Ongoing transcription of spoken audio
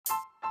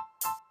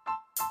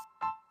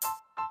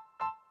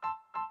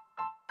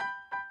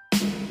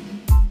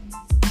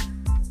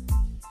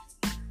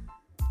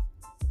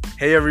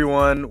Hey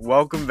everyone,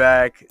 welcome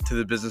back to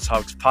the Business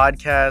Hawks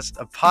podcast,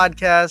 a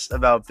podcast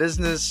about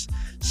business,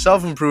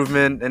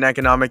 self-improvement, and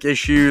economic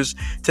issues.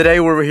 Today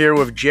we're here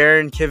with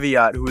Jaron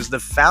Kiviat, who is the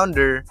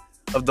founder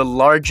of the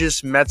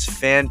largest Mets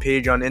fan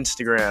page on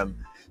Instagram.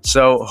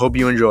 So, hope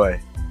you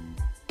enjoy.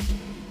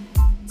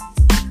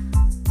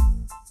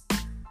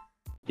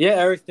 Yeah,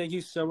 Eric, thank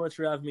you so much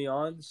for having me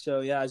on. So,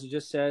 as you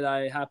just said,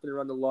 I happen to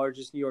run the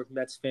largest New York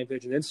Mets fan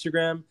page on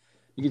Instagram.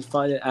 You can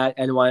find it at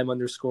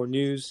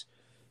NYM_news.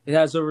 It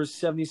has over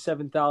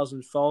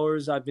 77,000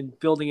 followers. I've been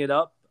building it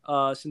up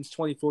since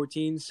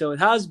 2014. So it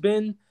has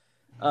been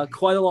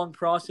quite a long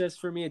process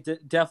for me.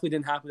 It definitely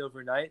didn't happen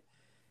overnight.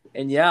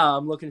 And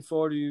I'm looking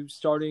forward to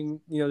starting,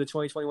 the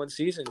 2021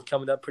 season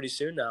coming up pretty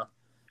soon now.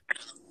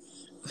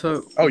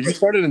 So, you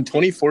started in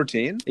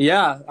 2014?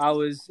 Yeah, I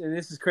was, and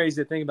this is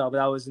crazy to think about, but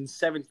I was in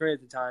 7th grade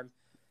at the time.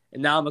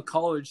 And now I'm a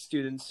college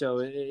student. So,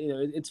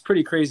 it's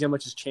pretty crazy how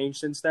much has changed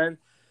since then.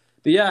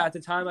 But at the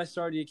time I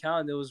started the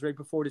account, it was right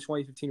before the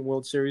 2015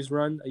 World Series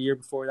run, a year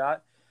before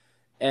that.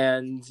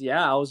 And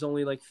I was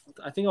only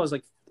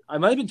I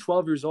might have been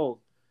 12 years old.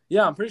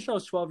 Yeah, I'm pretty sure I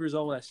was 12 years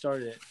old when I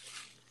started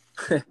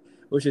it,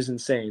 which is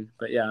insane.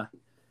 But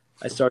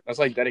I started. That's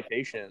like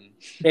dedication.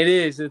 It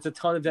is. It's a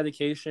ton of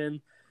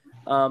dedication.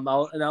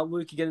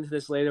 We could get into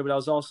this later, but I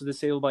was also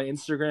disabled by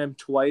Instagram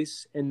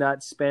twice in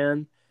that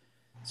span.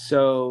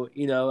 So,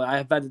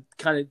 I've had to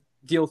kind of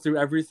deal through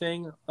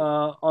everything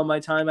on my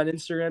time at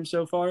Instagram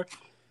so far.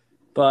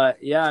 But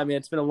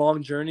it's been a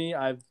long journey.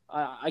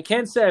 I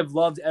can't say I've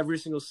loved every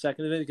single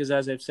second of it because,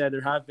 as I've said,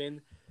 there have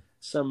been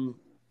some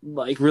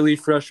really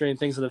frustrating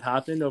things that have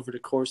happened over the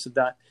course of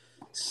that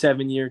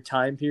 7-year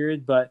time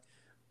period. But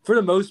for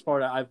the most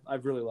part,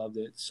 I've really loved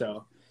it.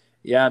 So,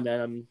 man,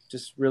 I'm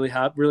just really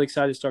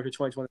excited to start the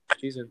 2020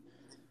 season.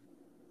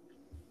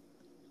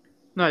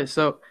 Nice.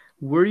 So,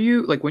 were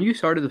you when you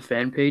started the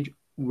fan page?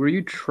 Were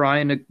you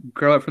trying to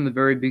grow it from the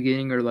very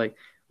beginning, or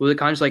was it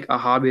kind of just a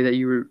hobby that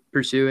you were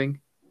pursuing?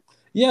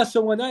 Yeah,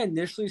 so when I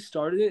initially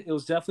started it, it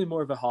was definitely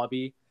more of a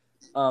hobby.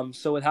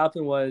 So what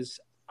happened was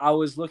I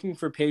was looking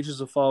for pages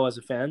to follow as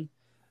a fan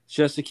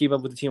just to keep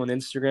up with the team on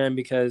Instagram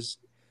because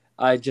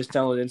I just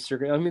downloaded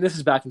Instagram. I mean, this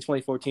is back in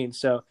 2014,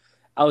 so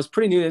I was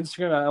pretty new to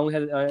Instagram. I only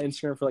had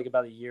Instagram for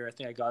about a year. I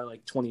think I got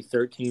it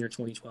 2013 or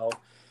 2012.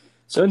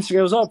 So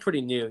Instagram was all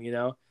pretty new,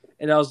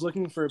 And I was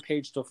looking for a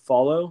page to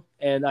follow,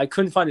 and I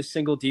couldn't find a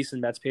single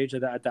decent Mets page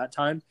at that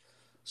time.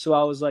 So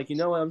I was like, you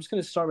know what, I'm just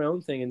going to start my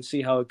own thing and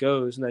see how it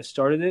goes. And I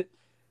started it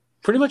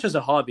pretty much as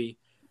a hobby.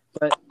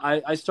 But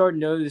I started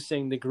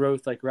noticing the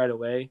growth right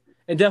away.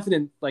 It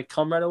definitely didn't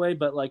come right away,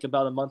 but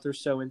about a month or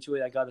so into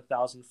it, I got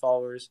 1,000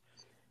 followers.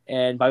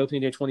 And by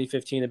opening day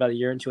 2015, about a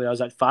year into it, I was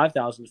at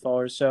 5,000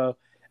 followers. So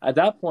at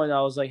that point,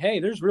 I was like, hey,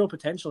 there's real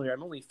potential here.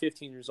 I'm only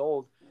 15 years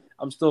old.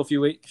 I'm still a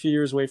few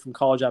years away from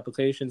college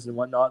applications and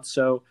whatnot.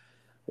 So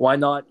why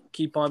not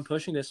keep on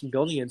pushing this and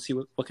building it and see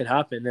what could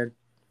happen? And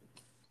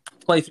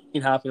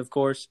 2015 happened, of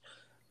course.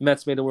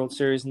 Mets made the World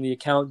Series, and the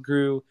account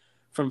grew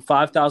from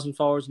 5,000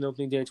 followers in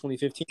opening day of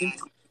 2015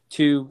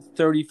 to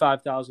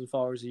 35,000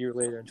 followers a year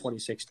later in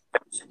 2016.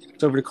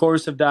 So over the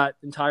course of that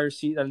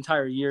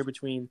entire year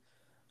between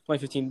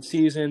 2015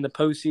 season, the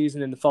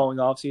postseason, and the following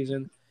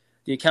offseason,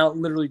 the account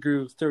literally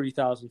grew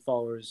 30,000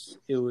 followers.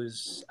 It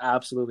was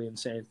absolutely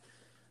insane.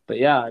 But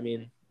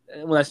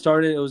when I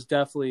started, it was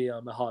definitely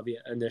a hobby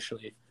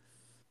initially.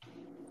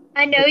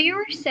 I know you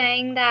were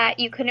saying that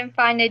you couldn't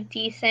find a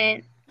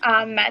decent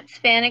Mets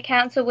fan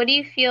account. So what do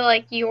you feel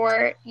like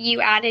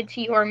you added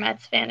to your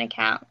Mets fan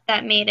account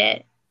that made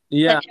it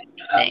such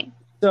a thing?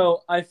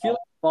 So I feel like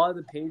a lot of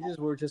the pages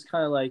were just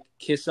kind of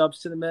kiss ups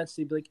to the Mets.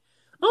 They'd be like,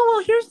 oh,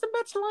 well, here's the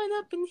Mets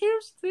lineup, and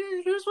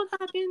here's what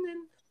happened,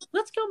 and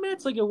let's go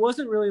Mets. It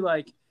wasn't really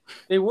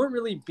they weren't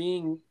really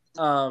being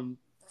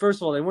first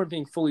of all, they weren't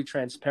being fully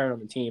transparent on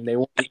the team. They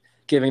weren't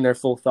giving their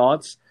full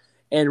thoughts.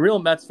 And real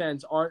Mets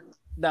fans aren't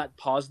that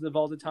positive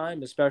all the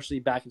time, especially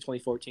back in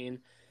 2014.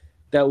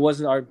 That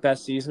wasn't our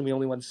best season. We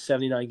only won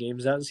 79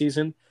 games that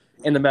season.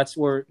 And the Mets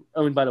were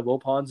owned by the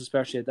Wilpons,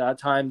 especially at that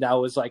time. That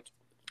was the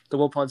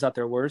Wilpons at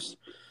their worst.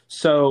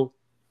 So,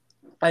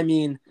 I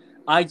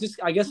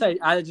guess I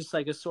added just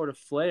a sort of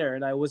flair,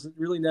 and I wasn't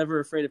really never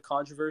afraid of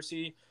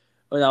controversy,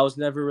 and I was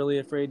never really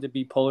afraid to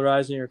be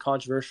polarizing or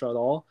controversial at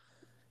all.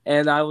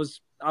 And I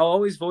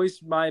always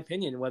voiced my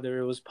opinion, whether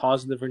it was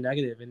positive or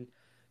negative. And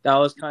that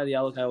was kind of the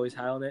outlook I always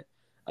had on it.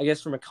 I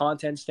guess from a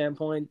content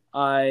standpoint,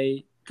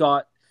 when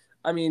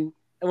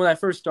I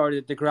first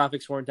started, the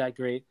graphics weren't that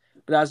great.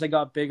 But as I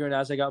got bigger and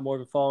as I got more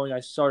of a following,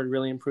 I started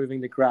really improving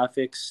the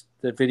graphics,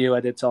 the video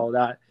edits, all of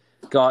that.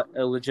 Got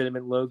a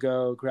legitimate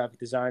logo, graphic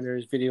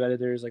designers, video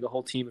editors, a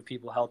whole team of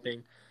people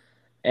helping.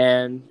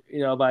 And,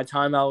 by the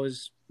time I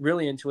was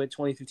really into it,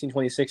 2015,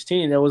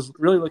 2016, it was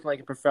really looking like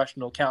a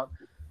professional account,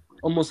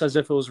 almost as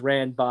if it was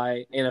ran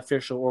by an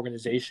official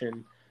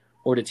organization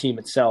or the team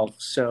itself.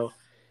 So,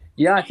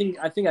 I think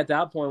at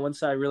that point,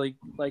 once I really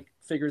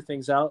figured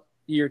things out,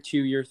 year 2,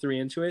 year 3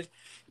 into it,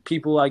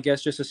 people I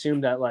guess just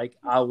assumed that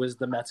I was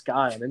the Mets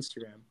guy on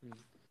Instagram.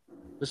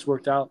 This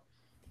worked out.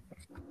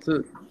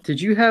 So,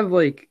 did you have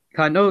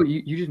I know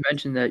you just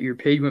mentioned that your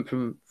page went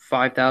from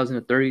 5,000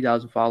 to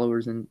 30,000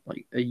 followers in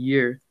like a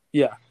year.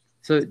 Yeah.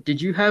 So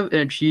did you have an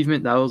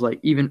achievement that was like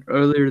even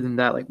earlier than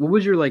that? Like what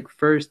was your like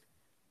first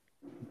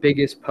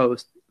biggest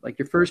post? Like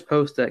your first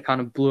post that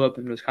kind of blew up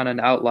and was kind of an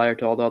outlier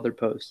to all the other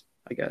posts,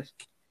 I guess.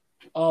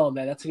 Oh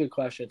man, that's a good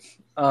question.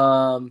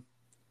 I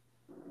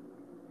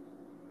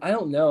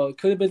don't know. It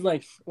could have been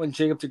like when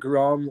Jacob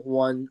deGrom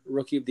won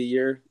Rookie of the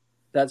Year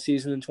that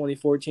season in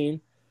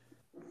 2014.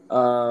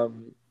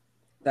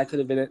 That could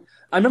have been it.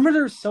 I remember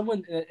there was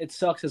someone. It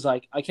sucks. Is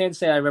like I can't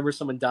say I remember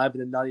someone died, but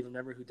then not even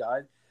remember who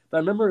died. But I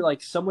remember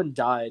like someone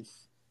died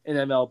in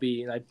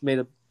MLB, and I made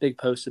a big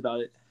post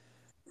about it.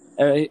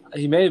 And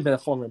he may have been a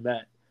former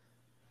Met,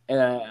 and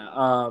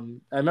I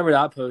remember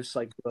that post.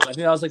 Like I think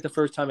that was like the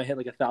first time I hit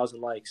like 1,000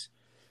 likes.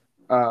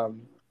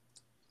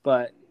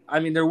 But I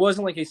mean, there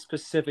wasn't like a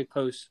specific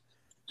post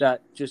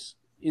that just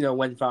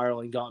went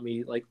viral and got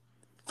me like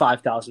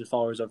 5,000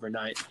 followers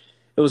overnight.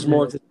 It was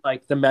more just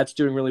like the Mets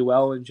doing really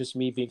well and just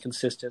me being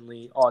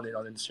consistently on it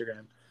on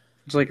Instagram.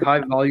 It's like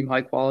high volume,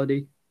 high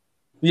quality.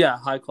 Yeah,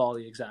 high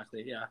quality,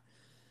 exactly. Yeah.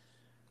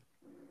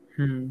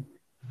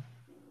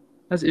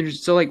 That's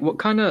interesting. So, like, what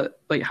kind of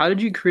like, how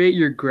did you create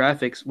your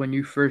graphics when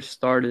you first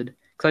started?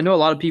 Because I know a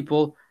lot of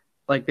people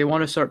like they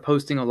want to start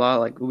posting a lot,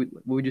 like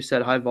we just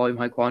said, high volume,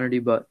 high quantity,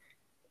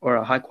 or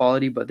a high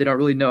quality, but they don't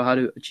really know how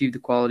to achieve the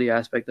quality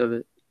aspect of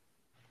it.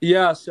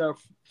 Yeah. So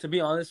to be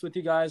honest with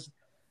you guys,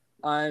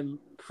 I'm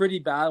pretty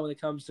bad when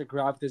it comes to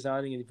graphic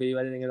designing and video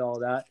editing and all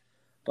that.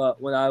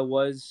 But when I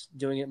was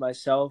doing it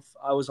myself,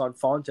 I was on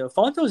Fonto.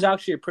 Fonto is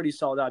actually a pretty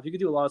solid app. You can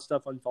do a lot of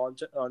stuff on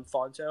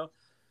Fonto.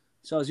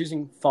 So I was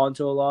using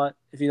Fonto a lot.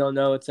 If you don't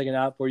know, it's like an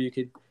app where you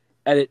could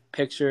edit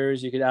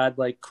pictures, you could add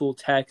like cool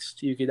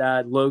text, you could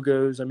add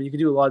logos. I mean, you could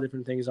do a lot of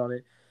different things on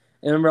it.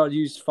 And I remember I would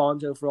use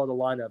Fonto for all the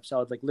lineups. I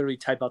would like literally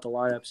type out the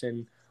lineups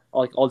and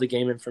like all the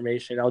game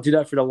information. I would do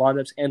that for the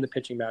lineups and the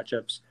pitching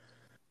matchups,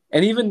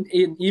 and even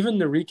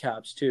the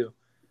recaps too.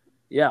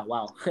 Yeah,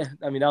 wow.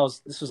 I mean,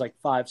 this was like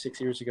 5-6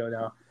 years ago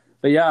now.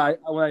 But yeah,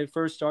 when I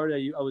first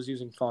started, I was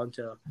using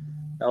Fonto.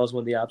 That was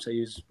one of the apps I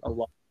used a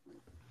lot.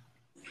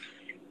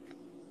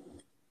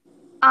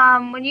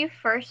 When you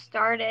first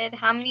started,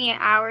 how many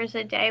hours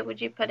a day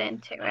would you put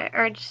into it,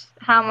 or just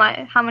how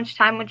much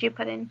time would you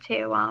put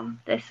into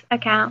this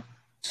account?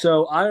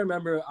 So I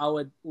remember I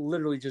would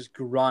literally just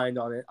grind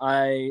on it.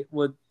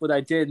 What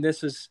I did, and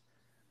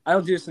I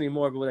don't do this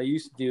anymore, but what I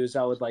used to do is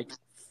I would like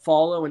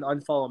follow and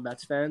unfollow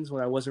Mets fans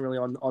when I wasn't really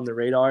on the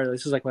radar.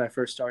 This is like when I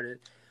first started,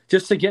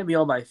 just to get me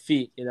on my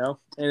feet, And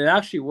it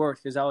actually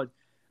worked because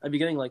I'd be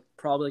getting like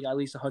probably like at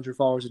least 100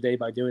 followers a day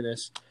by doing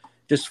this,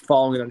 just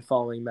following and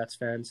unfollowing Mets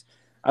fans.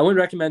 I wouldn't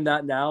recommend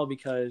that now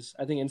because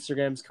I think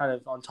Instagram's kind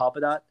of on top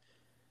of that.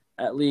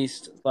 At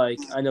least, like,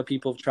 I know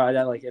people have tried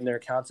that, like, and their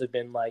accounts have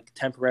been, like,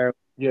 temporarily.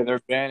 Yeah, they're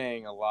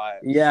banning a lot.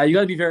 Yeah, you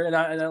got to be very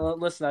 –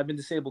 listen, I've been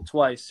disabled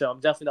twice, so I'm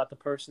definitely not the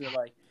person to,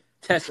 like,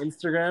 test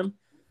Instagram.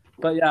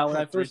 But, yeah, when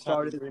I first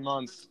started, 3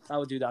 months, I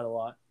would do that a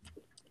lot.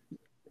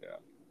 Yeah.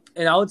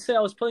 And I would say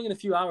I was putting in a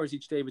few hours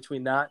each day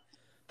between that,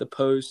 the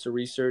posts, the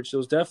research. It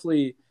was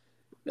definitely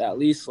at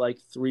least, like,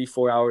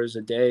 3-4 hours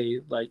a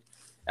day, like,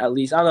 at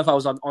least. I don't know if I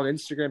was on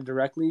Instagram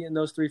directly in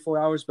those 3-4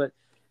 hours, but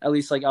at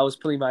least like I was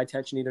putting my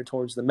attention either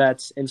towards the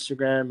Mets,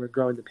 Instagram, or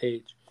growing the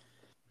page.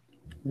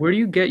 Where do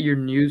you get your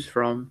news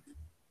from?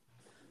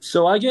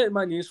 So I get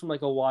my news from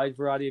like a wide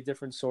variety of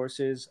different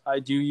sources. I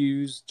do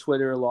use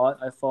Twitter a lot.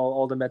 I follow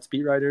all the Mets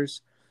beat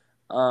writers.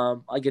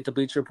 I get the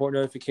Bleacher Report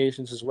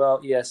notifications as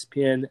well,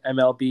 ESPN,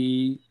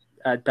 MLB,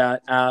 At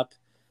Bat app.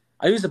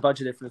 I use a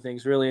bunch of different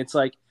things, really. It's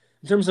like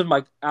in terms of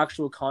my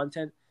actual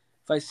content,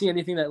 if I see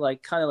anything that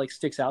like kind of like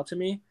sticks out to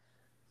me,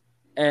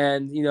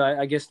 and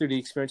I guess through the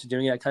experience of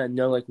doing it, I kind of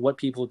know like what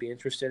people would be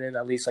interested in,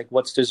 at least like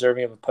what's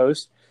deserving of a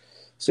post.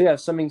 So yeah, if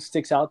something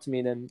sticks out to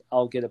me, then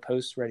I'll get a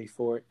post ready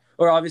for it.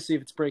 Or obviously,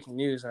 if it's breaking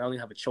news, I only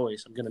have a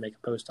choice. I'm going to make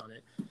a post on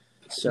it.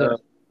 So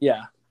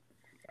yeah,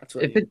 that's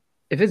what.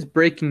 If it's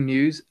breaking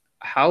news,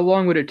 how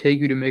long would it take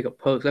you to make a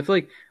post? I feel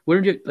like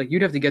wouldn't you like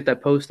you'd have to get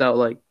that post out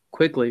like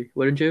quickly,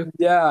 wouldn't you?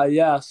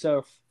 Yeah.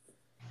 So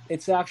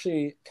it's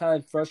actually kind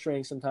of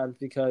frustrating sometimes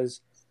because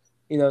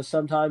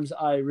sometimes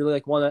I really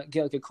like want to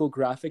get like a cool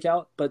graphic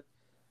out, but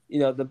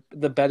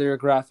the better a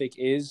graphic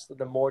is,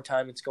 the more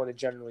time it's going to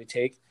generally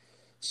take.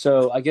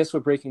 So I guess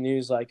with breaking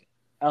news, like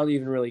I don't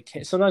even really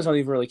care. Sometimes I don't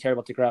even really care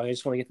about the graphic. I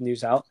just want to get the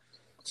news out.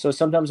 So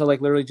sometimes I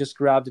like literally just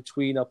grab the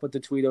tweet. I'll put the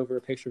tweet over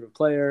a picture of a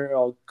player. Or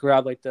I'll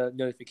grab like the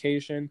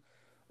notification,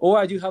 or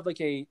I do have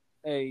like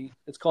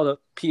it's called a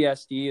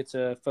PSD. It's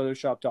a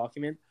Photoshop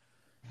document.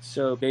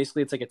 So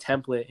basically, it's like a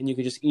template, and you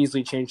can just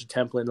easily change the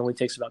template. It only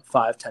takes about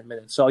 5-10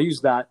 minutes. So I'll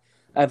use that.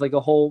 I have like a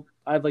whole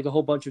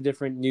bunch of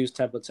different news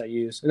templates I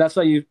use, and that's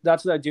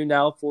what I do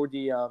now for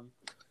the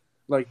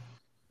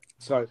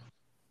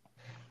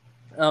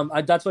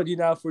that's what I do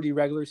now for the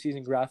regular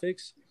season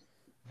graphics.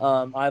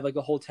 I have like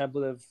a whole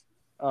template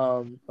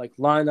of like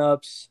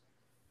lineups,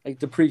 like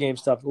the pregame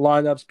stuff,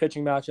 lineups,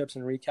 pitching matchups,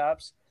 and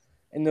recaps,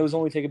 and those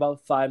only take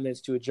about 5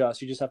 minutes to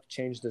adjust. You just have to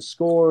change the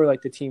score,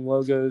 like the team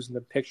logos and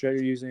the picture that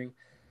you're using.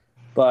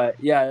 But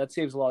yeah, that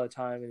saves a lot of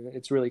time, and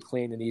it's really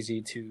clean and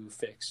easy to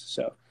fix.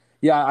 So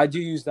yeah, I do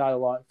use that a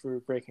lot for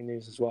breaking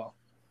news as well.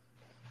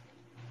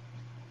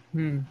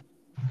 Hmm.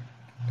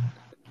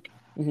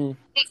 Mm-hmm.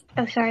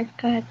 Oh, sorry.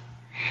 Go ahead.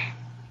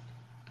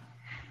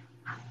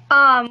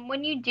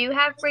 When you do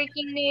have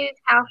breaking news,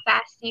 how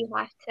fast do you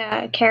have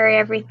to carry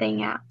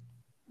everything out?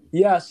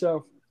 Yeah,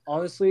 so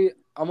honestly,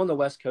 I'm on the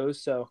West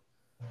Coast, so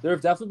there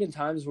have definitely been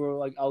times where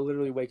like I'll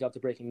literally wake up to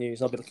breaking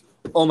news. I'll be like,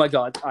 "Oh my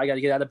god, I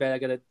gotta get out of bed. I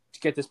gotta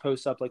get this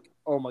post up." Like,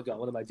 "Oh my god,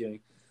 what am I doing?"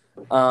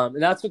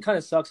 And that's what kind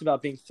of sucks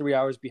about being 3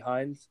 hours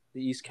behind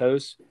the East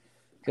Coast,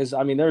 because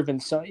I mean there have been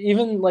some,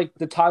 even like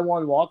the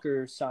Taiwan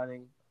Walker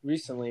signing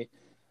recently.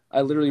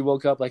 I literally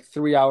woke up like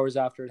 3 hours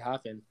after it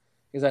happened,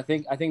 because I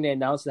think they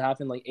announced it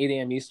happened like 8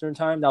 a.m. Eastern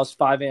time. That was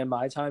 5 a.m.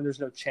 my time. There's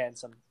no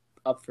chance I'm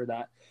up for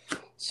that.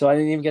 So I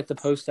didn't even get the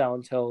post out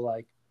until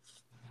like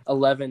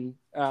 11.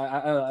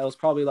 I don't know, it was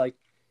probably like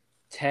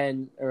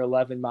 10 or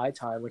 11 my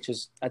time, which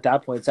is at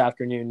that point it's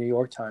afternoon New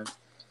York time.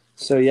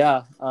 So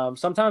yeah,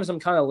 sometimes I'm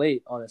kind of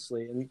late,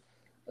 honestly, and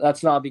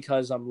that's not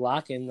because I'm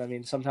lacking. I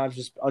mean, sometimes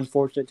just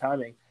unfortunate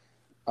timing.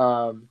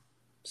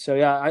 So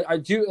yeah, I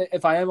do.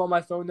 If I am on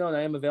my phone though and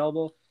I am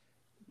available,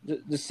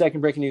 the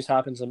second breaking news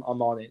happens, I'm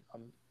on it.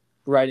 I'm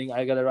writing.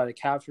 I gotta write a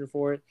caption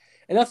for it,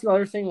 and that's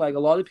another thing. Like a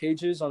lot of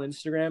pages on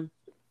Instagram,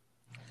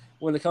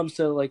 when it comes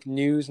to like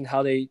news and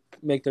how they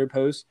make their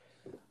posts,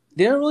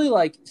 they don't really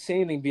like say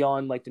anything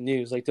beyond like the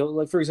news. Like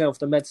for example, if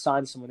the Mets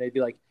signed someone, they'd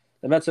be like,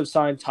 the Mets have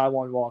signed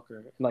Taiwan Walker,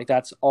 and like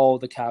that's all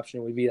the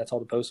caption would be. That's all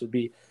the post would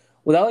be.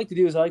 What I like to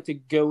do is I like to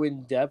go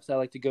in depth. I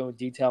like to go in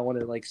detail. I want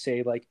to like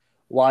say like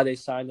why they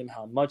signed him,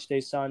 how much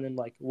they signed him,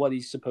 like what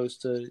he's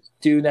supposed to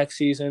do next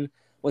season,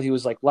 what he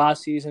was like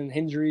last season,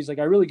 injuries. Like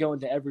I really go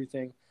into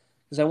everything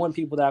because I want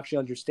people to actually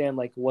understand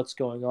like what's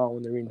going on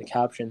when they're reading the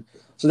caption.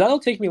 So that'll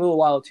take me a little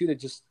while too to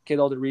just get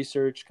all the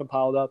research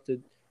compiled up,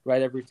 to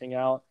write everything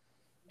out,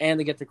 and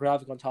to get the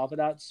graphic on top of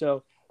that.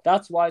 So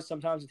that's why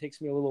sometimes it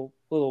takes me a little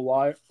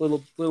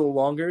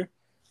longer.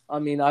 I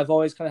mean, I've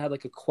always kind of had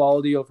like a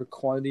quality over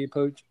quantity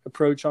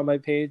approach on my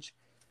page.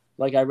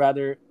 Like I'd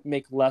rather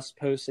make less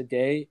posts a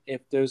day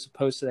if those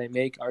posts that I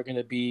make are going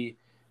to be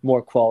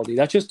more quality.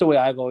 That's just the way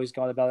I've always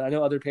gone about it. I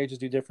know other pages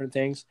do different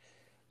things.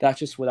 That's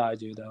just what I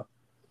do, though.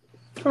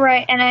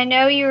 Right, and I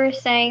know you were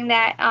saying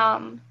that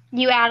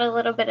you add a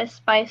little bit of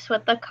spice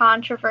with the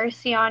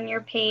controversy on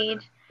your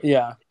page.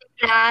 Yeah.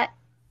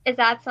 Is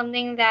that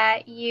something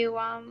that you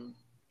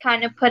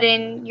kind of put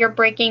in your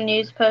breaking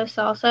news posts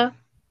also?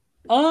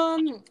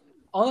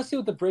 Honestly,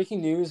 with the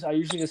breaking news, I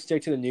usually just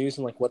stick to the news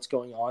and like what's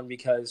going on,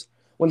 because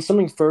when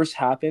something first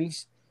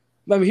happens,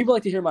 I mean, people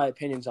like to hear my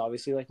opinions.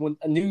 Obviously, like when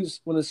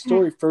a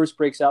story first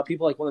breaks out,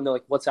 people like want to know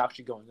like what's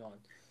actually going on.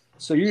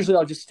 So usually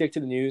I'll just stick to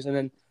the news, and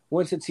then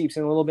once it seeps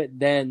in a little bit,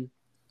 then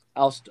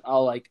I'll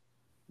like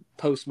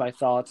post my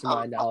thoughts and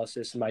my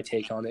analysis and my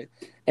take on it,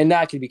 and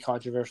that can be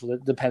controversial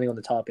depending on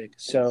the topic.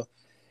 So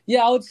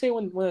yeah, I would say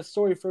when a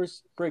story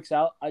first breaks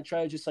out, I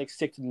try to just like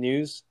stick to the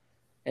news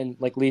and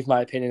like leave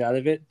my opinion out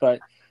of it. But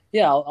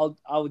yeah,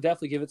 I would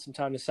definitely give it some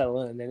time to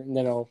settle in, and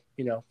then I'll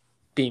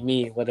be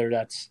me, whether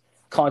that's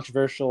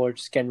controversial or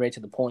just getting right to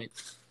the point.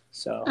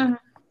 So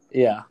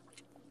yeah.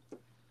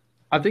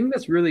 I think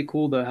that's really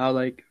cool though, how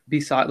like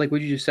beside like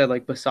what you just said,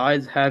 like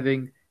besides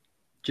having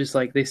just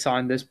like they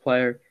signed this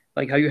player,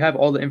 like how you have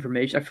all the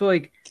information. I feel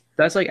like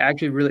that's like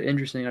actually really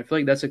interesting. I feel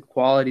like that's a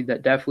quality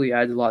that definitely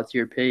adds a lot to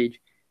your page,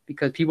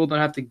 because people don't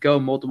have to go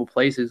multiple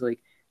places. Like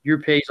your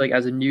page, like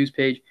as a news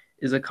page,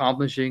 is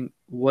accomplishing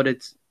what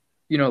it's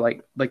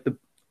like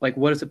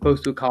what it's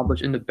supposed to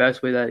accomplish in the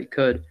best way that it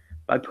could,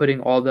 by putting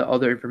all the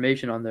other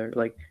information on there,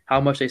 like how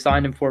much they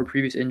signed him for,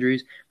 previous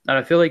injuries. And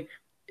I feel like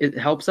it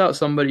helps out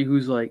somebody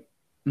who's like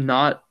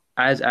not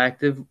as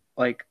active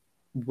like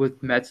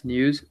with Mets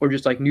news or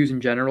just like news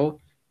in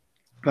general.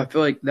 I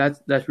feel like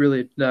that's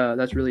really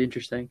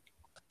interesting.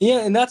 Yeah,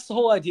 and that's the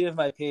whole idea of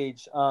my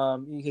page.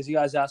 Because you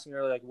guys asked me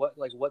earlier,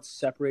 like what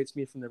separates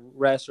me from the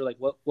rest, or like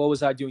what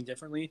was I doing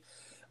differently.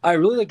 I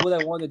really like what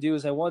I wanted to do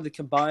is I wanted to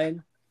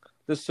combine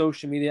the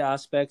social media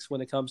aspects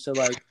when it comes to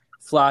like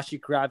flashy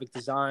graphic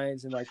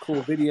designs and like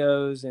cool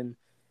videos and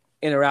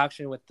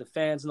interaction with the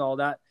fans and all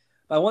that.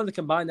 But I wanted to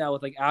combine that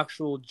with like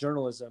actual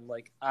journalism,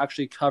 like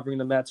actually covering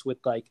the Mets with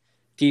like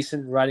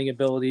decent writing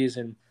abilities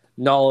and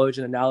knowledge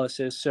and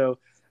analysis. So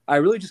I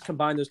really just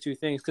combined those two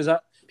things, because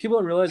people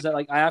don't realize that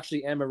like I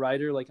actually am a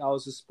writer. Like I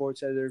was a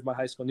sports editor of my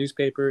high school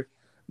newspaper.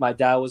 My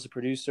dad was a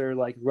producer.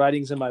 Like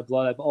writing's in my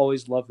blood. I've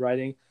always loved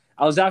writing.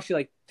 I was actually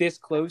like this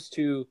close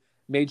to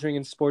majoring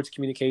in sports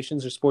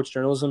communications or sports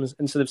journalism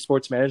instead of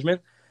sports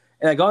management.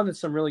 And I got into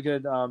some really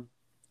good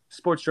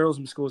sports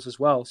journalism schools as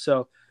well.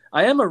 So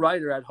I am a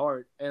writer at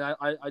heart, and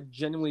I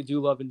genuinely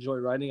do enjoy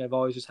writing. I've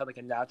always just had like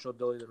a natural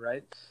ability to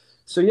write.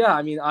 So yeah,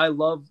 I mean, I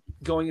love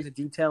going into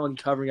detail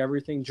and covering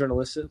everything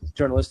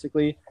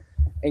journalistically.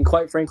 And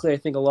quite frankly, I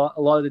think a lot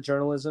of the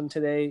journalism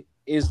today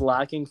is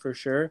lacking for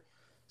sure.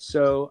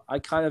 So I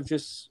kind of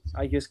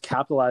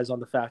capitalize on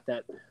the fact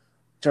that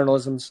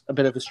journalism's a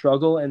bit of a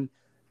struggle. And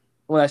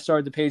when I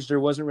started the page, there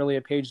wasn't really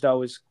a page that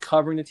was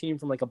covering the team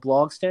from like a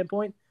blog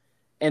standpoint,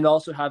 and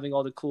also having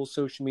all the cool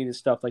social media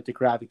stuff like the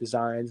graphic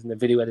designs and the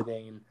video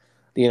editing and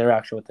the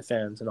interaction with the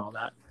fans and all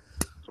that.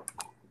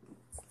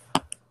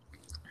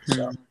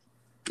 So,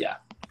 yeah.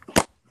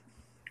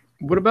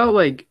 What about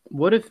like,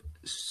 what if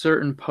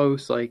certain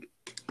posts, like,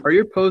 are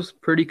your posts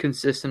pretty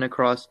consistent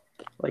across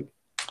like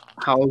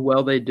how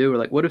well they do, or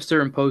like what if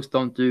certain posts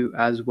don't do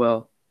as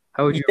well?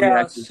 How would you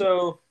react?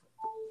 So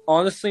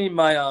honestly,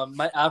 my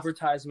my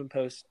advertisement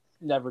posts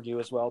never do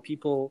as well.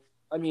 People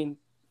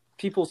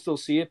still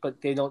see it,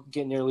 but they don't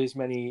get nearly as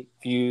many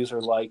views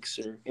or likes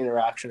or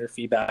interaction or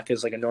feedback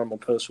as like a normal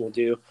post will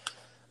do.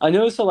 I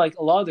noticed that like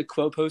a lot of the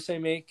quote posts I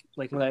make,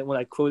 like when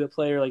I quote a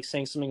player, like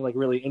saying something like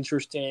really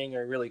interesting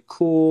or really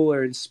cool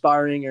or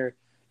inspiring or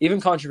even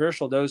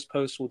controversial, those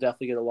posts will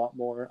definitely get a lot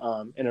more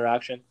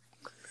interaction.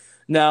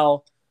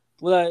 Now,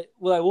 what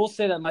I will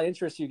say that might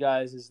interest you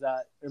guys is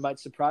that, or might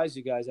surprise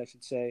you guys, I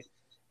should say,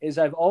 is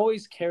I've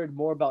always cared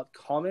more about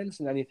comments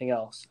than anything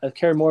else. I've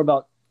cared more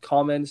about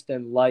comments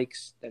than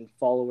likes, than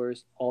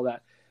followers, all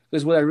that.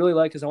 Because what I really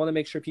like is I want to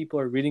make sure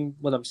people are reading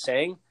what I'm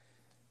saying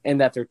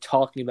and that they're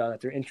talking about it,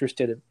 that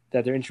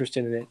they're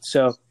interested in it.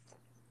 So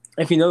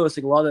if you notice,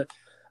 like a lot of,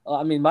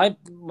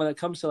 when it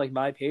comes to like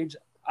my page,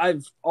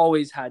 I've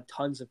always had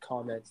tons of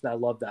comments, and I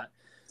love that.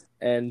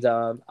 And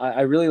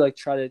I really like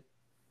try to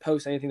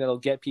post anything that'll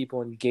get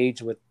people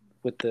engaged with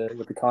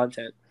the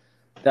content.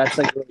 That's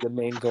like really the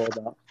main goal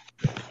about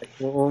like,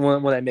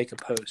 when I make a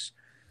post.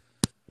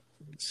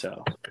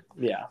 So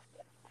yeah.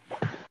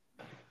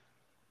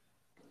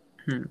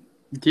 Do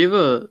you have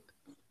a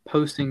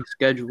posting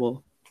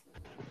schedule?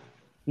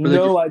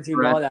 No, I do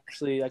not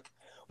actually. Like,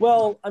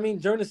 well, I mean,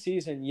 during the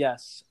season,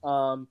 yes.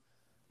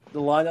 The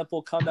lineup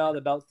will come out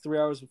about 3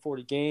 hours before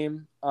the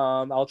game.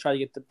 I'll try to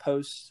get the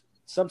posts.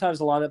 Sometimes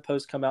the lineup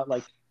posts come out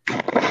like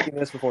 15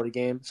 minutes before the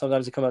game.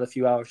 Sometimes they come out a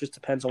few hours. Just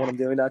depends on what I'm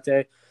doing that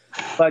day.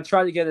 But I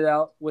try to get it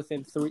out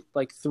within 3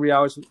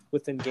 hours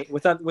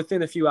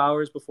within a few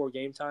hours before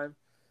game time.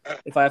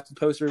 If I have to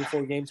post it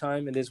before game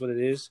time, it is what it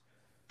is.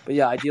 But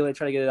yeah, ideally I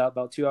try to get it out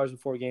about 2 hours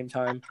before game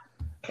time,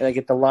 and I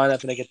get the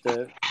lineup and I get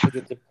the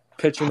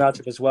pitching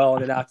matchup as well.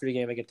 And then after the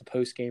game, I get the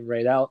post game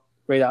right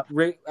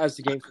as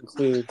the game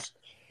concludes.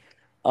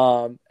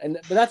 But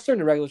that's during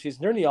the regular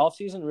season. During the off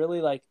season,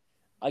 really, like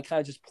I kind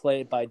of just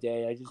play it by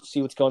day. I just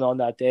see what's going on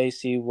that day,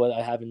 see what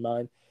I have in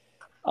mind.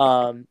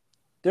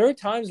 There are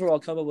times where I'll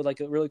come up with like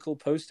a really cool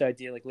post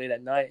idea, like late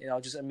at night, and I'll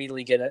just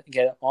immediately get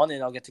it on it,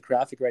 and I'll get the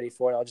graphic ready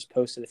for it, and I'll just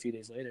post it a few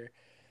days later.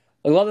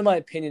 A lot of my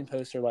opinion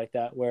posts are like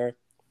that, where,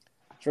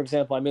 for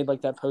example, I made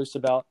like that post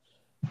about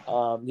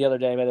the other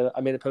day.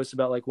 I made a post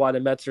about like why the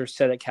Mets are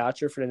set at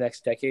catcher for the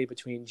next decade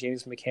between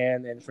James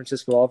McCann and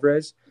Francisco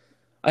Alvarez.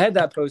 I had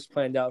that post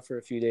planned out for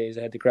a few days.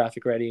 I had the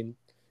graphic ready,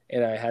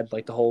 and I had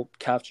like the whole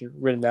caption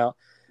written out.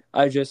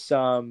 I just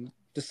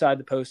decided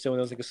to post it when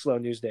it was like a slow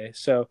news day.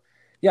 So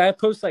yeah, I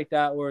post like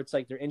that where it's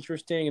like they're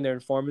interesting and they're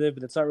informative,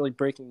 but it's not really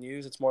breaking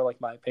news. It's more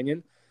like my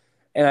opinion.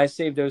 And I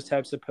save those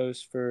types of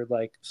posts for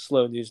like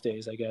slow news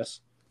days, I guess.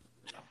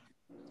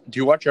 Do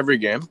you watch every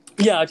game?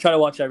 Yeah, I try to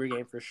watch every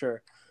game for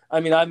sure. I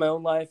mean, I have my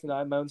own life and I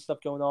have my own stuff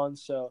going on,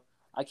 so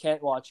I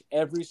can't watch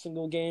every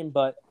single game,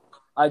 but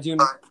I do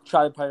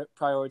try to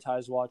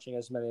prioritize watching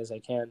as many as I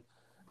can.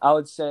 I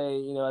would say,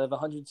 out of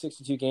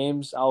 162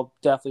 games, I'll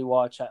definitely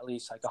watch at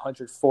least like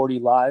 140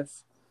 live.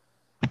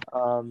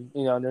 And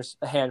there's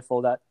a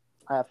handful that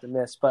I have to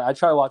miss, but I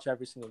try to watch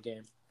every single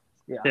game.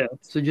 Yeah.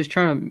 So just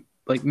trying to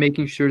like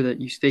making sure that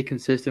you stay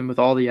consistent with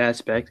all the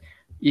aspects,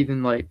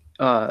 even like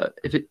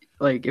if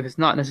it's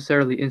not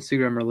necessarily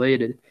Instagram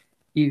related,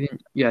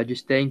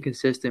 just staying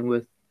consistent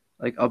with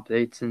like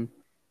updates and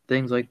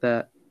things like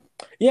that.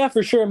 Yeah,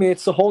 for sure. I mean,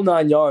 it's the whole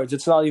 9 yards.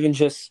 It's not even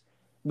just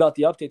about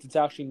the updates. It's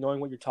actually knowing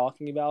what you're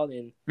talking about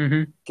and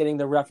getting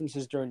the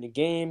references during the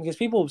game. Because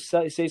people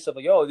say stuff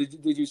like, "Oh,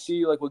 did you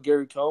see like what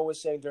Gary Cohen was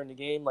saying during the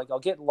game?" Like, I'll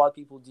get a lot of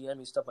people DM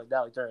me stuff like that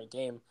like during a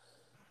game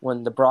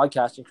when the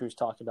broadcasting crew is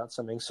talking about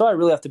something. So I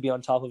really have to be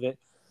on top of it.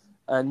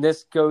 And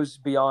this goes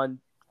beyond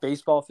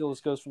baseball field.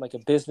 This goes from like a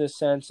business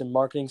sense and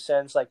marketing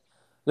sense. Like,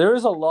 there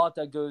is a lot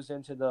that goes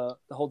into the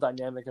whole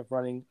dynamic of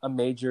running a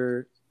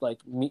major like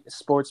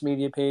sports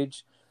media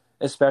page,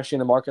 especially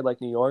in a market like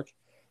New York.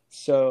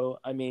 So,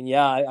 I mean,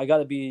 yeah, I got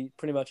to be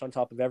pretty much on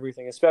top of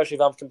everything, especially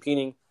if I'm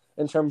competing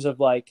in terms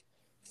of like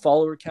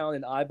follower count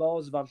and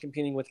eyeballs. If I'm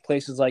competing with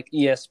places like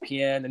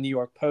ESPN, the New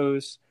York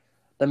Post,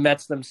 the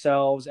Mets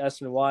themselves,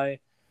 SNY.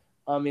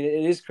 I mean,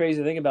 it is crazy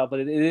to think about, but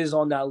it is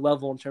on that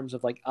level in terms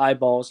of like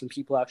eyeballs and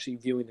people actually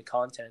viewing the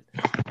content.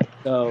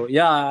 So,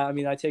 yeah, I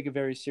mean, I take it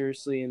very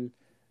seriously and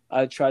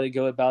I try to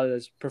go about it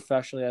as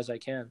professionally as I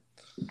can.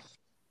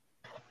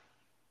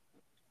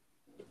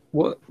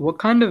 What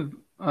kind of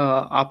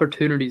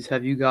opportunities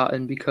have you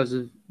gotten because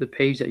of the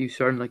page that you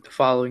started, like the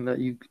following that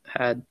you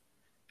had?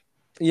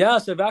 Yeah,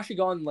 so I've actually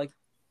gotten like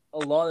a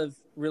lot of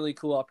really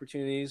cool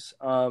opportunities.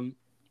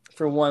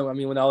 For one, I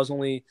mean, when I was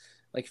only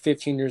like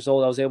 15 years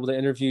old, I was able to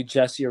interview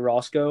Jesse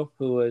Orosco,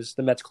 who was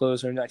the Mets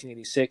closer in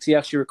 1986. He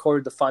actually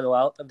recorded the final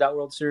out of that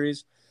World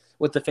Series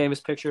with the famous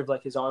picture of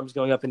like his arms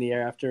going up in the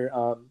air after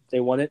they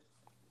won it.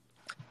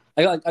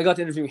 I got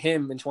to interview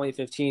him in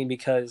 2015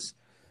 because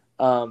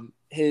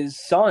his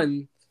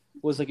son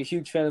was like a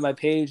huge fan of my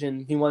page,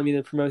 and he wanted me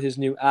to promote his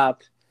new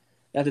app.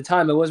 At the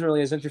time, I wasn't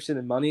really as interested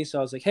in money, so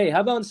I was like, hey,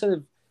 how about instead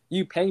of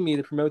you paying me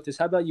to promote this,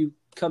 how about you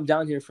come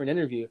down here for an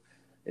interview?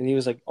 And he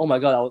was like, oh my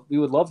God, we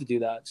would love to do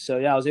that. So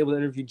yeah, I was able to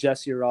interview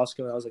Jesse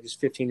Orozco when I was like just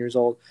 15 years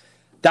old.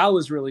 That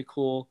was really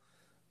cool.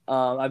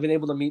 I've been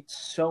able to meet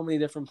so many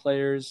different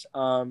players.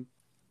 I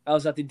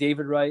was at the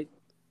David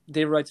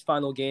Wright's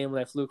final game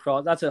when I flew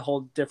across. That's a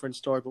whole different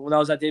story. But when I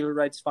was at David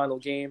Wright's final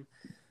game,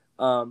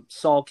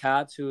 Saul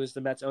Katz, who was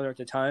the Mets owner at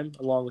the time,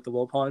 along with the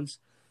Wilpons,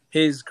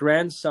 his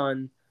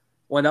grandson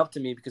went up to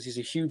me because he's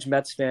a huge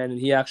Mets fan, and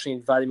he actually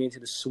invited me into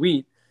the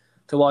suite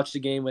to watch the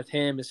game with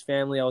him, his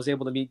family. I was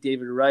able to meet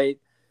David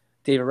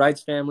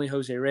Wright's family,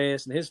 Jose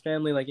Reyes, and his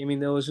family.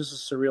 It was just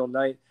a surreal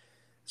night.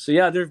 So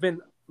yeah, there have been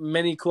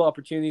many cool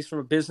opportunities from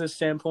a business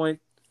standpoint.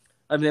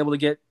 I've been able to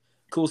get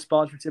cool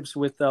sponsorships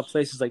with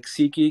places like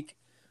SeatGeek.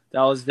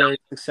 That was very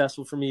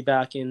successful for me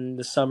back in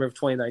the summer of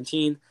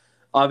 2019.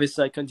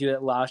 Obviously, I couldn't do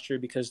that last year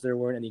because there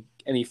weren't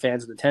any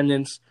fans in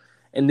attendance.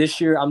 And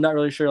this year, I'm not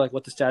really sure like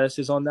what the status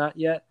is on that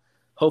yet.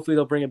 Hopefully,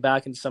 they'll bring it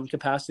back in some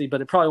capacity,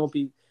 but it probably won't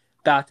be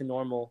back to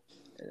normal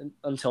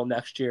until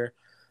next year.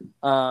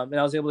 And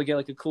I was able to get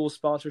like a cool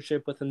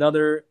sponsorship with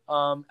another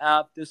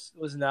app. This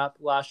was an app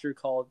last year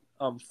called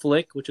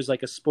Flick, which is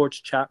like a sports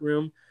chat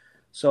room.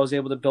 So I was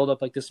able to build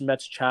up like this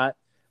Mets chat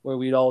where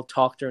we'd all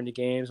talk during the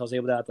games. I was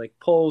able to have like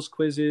polls,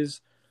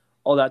 quizzes,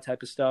 all that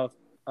type of stuff.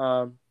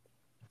 And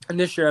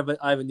this year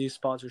I have a new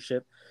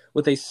sponsorship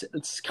with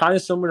it's kind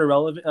of similar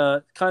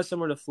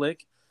to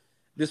Flick.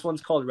 This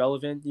one's called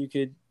Relevant. You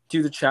could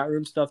do the chat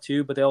room stuff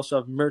too, but they also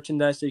have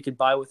merchandise that you could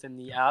buy within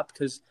the app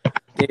because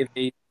they have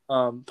a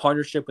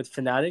partnership with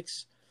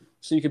Fanatics.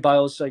 So you could buy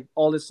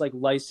all this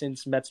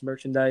licensed Mets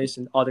merchandise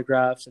and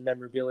autographs and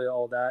memorabilia,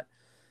 all that.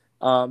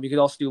 You could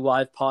also do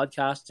live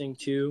podcasting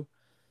too.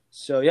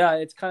 So yeah,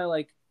 it's kind of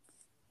like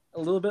a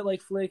little bit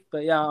like Flick,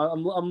 but yeah,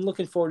 I'm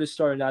looking forward to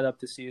starting that up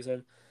this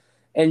season.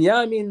 And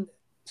yeah,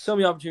 so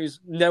many opportunities,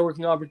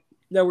 networking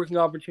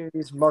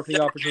opportunities,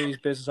 marketing opportunities,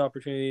 business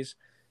opportunities,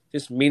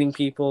 just meeting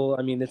people.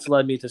 It's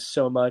led me to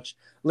so much.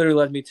 Literally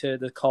led me to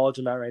the college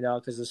I'm at right now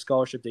because of the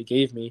scholarship they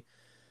gave me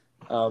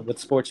with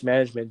sports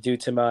management due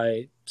to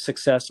my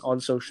success on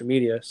social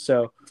media.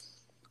 So,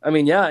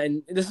 yeah,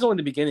 and this is only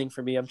the beginning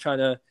for me. I'm trying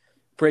to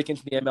break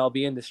into the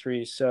MLB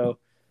industry. So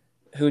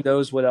who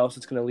knows what else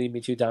it's going to lead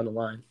me to down the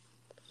line.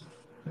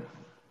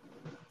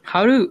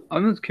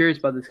 I'm just curious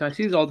about this. I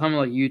see this all the time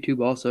on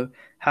YouTube also.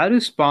 How do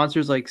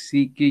sponsors like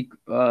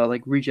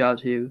SeatGeek reach out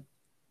to you?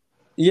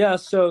 Yeah,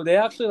 so they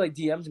actually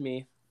DM'd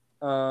me,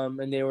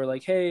 and they were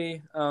like,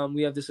 "Hey,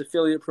 we have this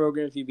affiliate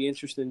program. If you'd be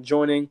interested in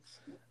joining,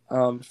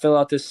 fill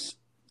out this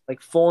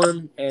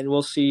form, and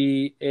we'll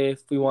see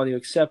if we want to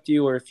accept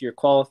you or if you're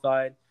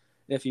qualified.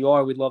 And if you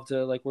are, we'd love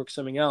to work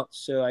something out."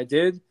 So I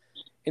did,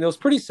 and it was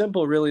pretty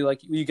simple, really.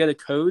 You get a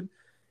code,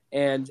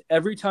 and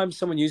every time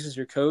someone uses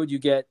your code, you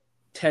get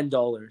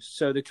 $10.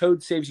 So the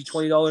code saves you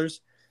 $20.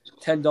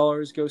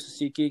 $10 goes to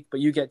SeatGeek, but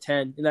you get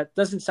 10, and that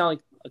doesn't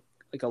sound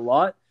like a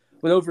lot.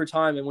 But over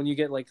time, and when you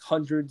get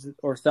hundreds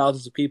or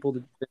thousands of people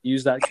that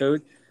use that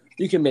code,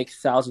 you can make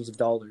thousands of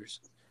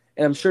dollars.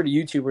 And I'm sure the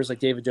YouTubers like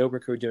David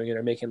Dobrik who are doing it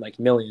are making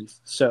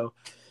millions. So,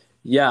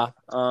 yeah,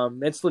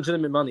 it's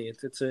legitimate money.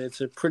 It's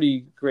a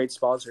pretty great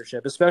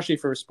sponsorship, especially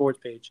for a sports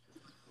page.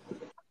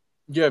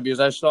 Yeah, because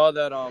I saw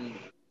that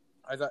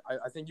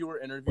I think you were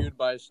interviewed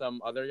by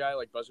some other guy,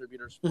 like Buzzer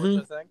Beater Sports,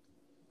 Mm-hmm. I think.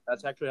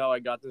 That's actually how I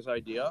got this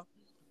idea.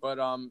 But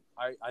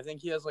I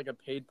think he has a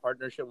paid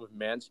partnership with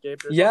Manscaped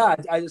or something. Yeah,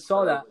 I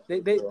saw that.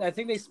 I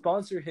think they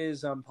sponsor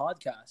his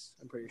podcast,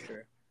 I'm pretty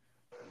sure.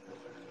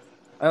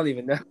 I don't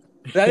even know.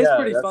 That is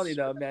pretty funny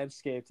though,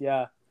 Manscaped,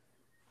 yeah.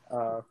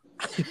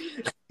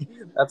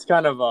 That's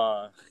kind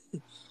of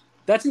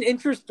That's an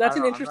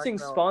interesting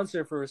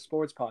sponsor for a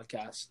sports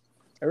podcast.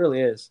 It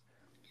really is.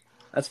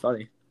 That's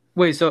funny.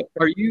 Wait, so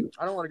are you?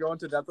 I don't want to go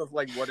into depth of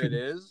what it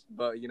is,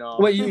 but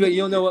Wait, you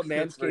don't know what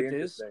Manscaped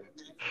is?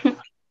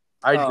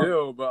 I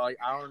do, but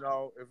I don't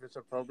know if it's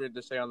appropriate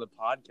to say on the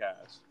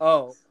podcast.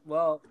 Oh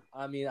well,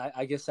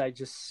 I guess I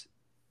just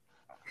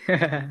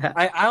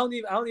I don't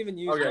even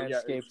use Manscaped.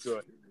 Yeah, it's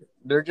good.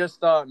 They're just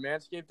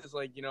Manscaped is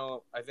I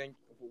think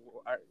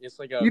it's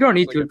a. You don't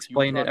need to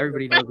explain it.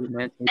 Everybody knows what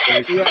Manscaped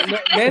is. Yeah,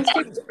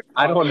 Manscaped.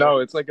 I don't know.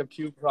 It's a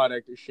pube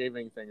product, a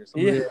shaving thing or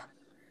something.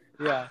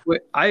 Yeah.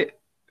 Wait,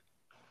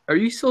 are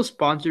you still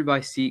sponsored by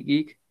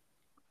SeatGeek?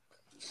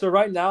 So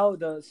right now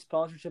the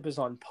sponsorship is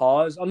on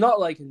pause. I'm not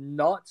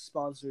not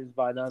sponsored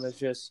by them. It's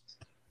just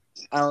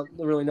I don't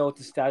really know what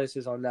the status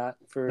is on that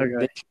for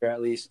this year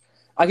at least.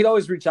 I could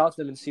always reach out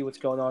to them and see what's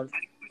going on.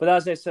 But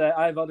as I said,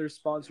 I have other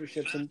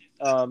sponsorships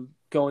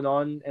going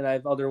on, and I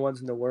have other ones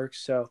in the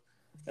works. So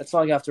it's not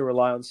like I have to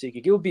rely on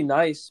SeatGeek. It would be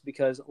nice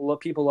because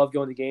people love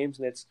going to games,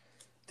 and it's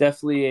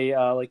definitely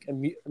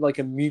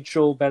a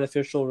mutual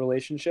beneficial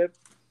relationship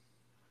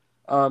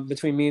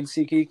between me and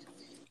SeatGeek.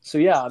 So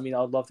yeah, I mean,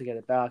 I'd love to get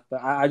it back,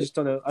 but I just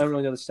don't know. I don't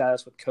really know the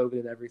status with COVID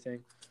and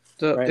everything.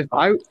 So Right if now.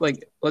 I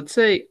let's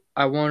say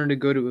I wanted to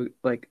go to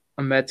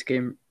a Mets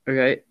game,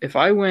 okay? If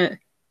I went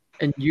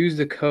and used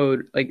the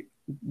code, like,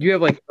 do you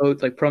have like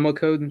codes, like promo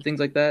codes and things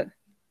like that?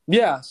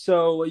 Yeah.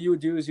 So what you would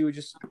do is you would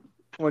just,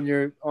 when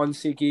you're on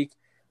SeatGeek,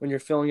 when you're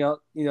filling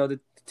out, the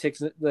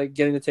tickets, like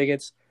getting the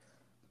tickets,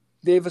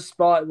 they have a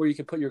spot where you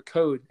can put your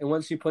code, and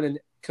once you put in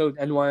code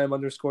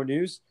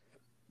NYM_news,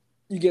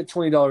 you get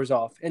 $20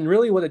 off. And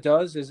really, what it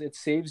does is it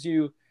saves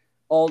you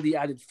all the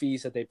added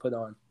fees that they put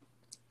on.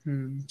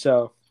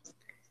 So,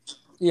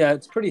 yeah,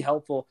 it's pretty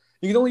helpful.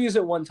 You can only use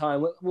it one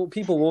time. What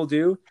people will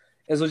do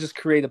is they'll just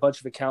create a bunch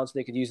of accounts.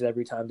 They could use it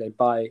every time they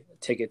buy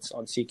tickets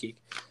on SeatGeek.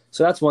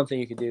 So that's one thing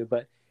you could do,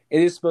 but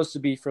it is supposed to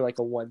be for like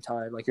a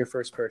one-time, like your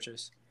first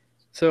purchase.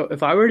 So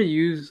if I were to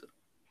use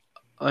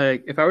a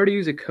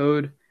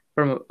code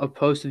from a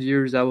post of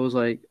yours that was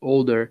like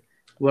older,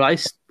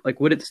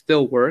 would it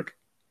still work?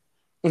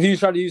 If you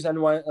try to use code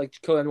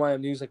NYM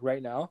News like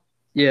right now,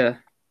 Yeah.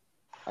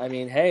 I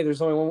mean, hey,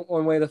 there's only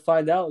one way to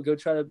find out. Go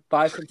try to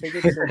buy some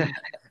tickets and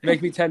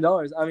make me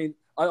 $10. I mean,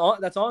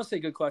 that's honestly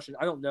a good question.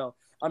 I don't know.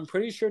 I'm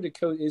pretty sure the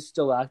code is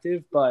still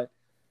active, but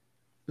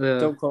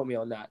don't quote me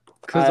on that.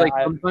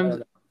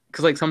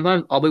 Because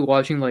sometimes I'll be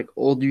watching like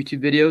old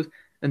YouTube videos,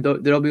 and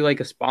there'll be like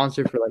a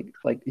sponsor for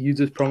like use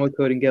this promo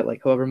code and get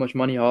like however much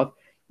money off,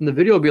 and the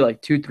video will be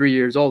like 2-3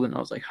 years old, and I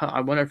was like,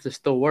 I wonder if this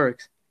still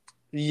works.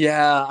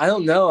 Yeah, I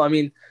don't know. I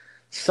mean,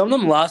 some of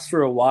them last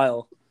for a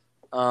while.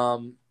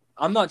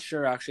 I'm not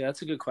sure actually.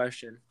 That's a good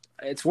question.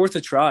 It's worth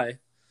a try.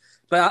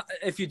 But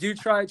if you do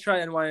try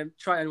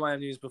NYM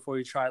News before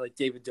you try like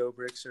David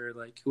Dobrik's or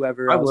like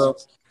whoever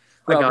else.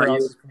 I will. I got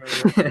you.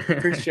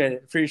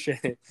 Appreciate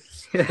it.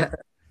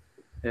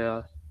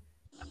 Yeah.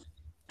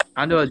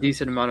 I know a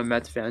decent amount of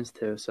Mets fans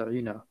too, so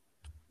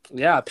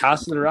Yeah,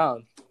 pass it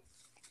around.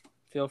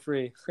 Feel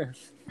free.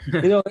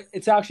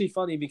 It's actually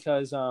funny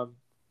because I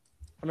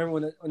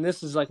remember when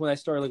this is like when I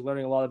started like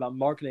learning a lot about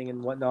marketing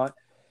and whatnot.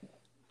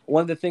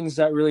 One of the things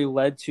that really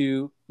led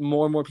to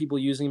more and more people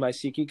using my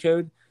SeatGeek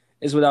code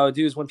is what I would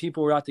do is when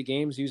people were at the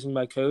games using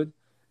my code,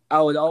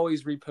 I would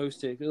always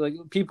repost it. Like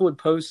people would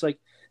post like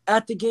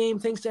at the game,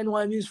 thanks to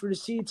NYM News for the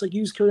seats, like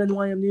use code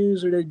NYM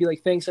News, or they'd be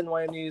like thanks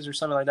NYM News or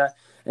something like that.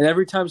 And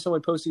every time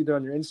someone posted either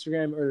on their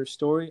Instagram or their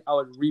story, I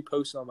would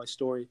repost it on my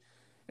story.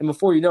 And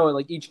before you know it,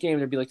 like each game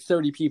there'd be like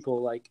 30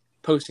 people like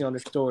posting on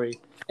their story,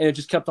 and it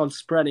just kept on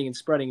spreading and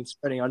spreading and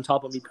spreading on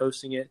top of me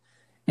posting it.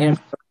 And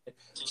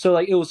so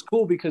like it was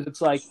cool because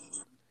it's like,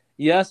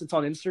 yes, it's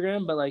on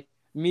Instagram, but like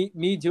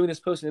me doing this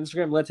post on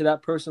Instagram led to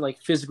that person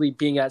like physically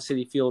being at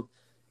Citi Field,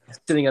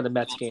 sitting at the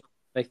Mets game.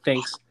 Like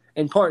thanks,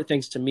 in part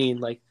thanks to me and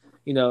like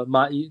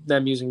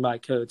them using my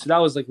code. So that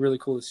was like really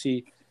cool to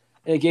see,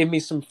 and it gave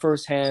me some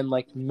firsthand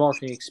like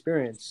marketing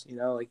experience.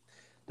 Like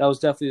that was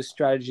definitely a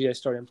strategy I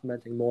started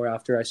implementing more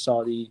after I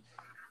saw the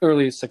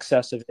earliest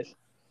success of it.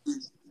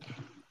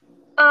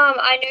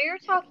 I know you're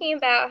talking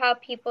about how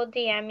people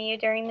DM you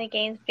during the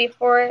games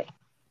before.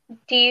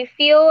 Do you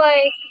feel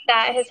like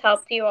that has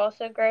helped you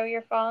also grow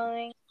your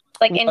following?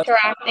 Like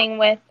interacting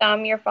with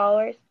your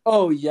followers?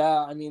 Oh,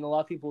 yeah. I mean, a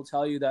lot of people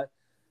tell you that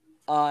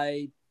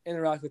I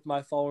interact with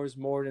my followers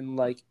more than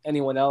like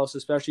anyone else,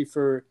 especially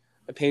for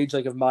a page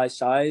like of my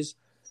size.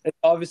 It's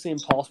obviously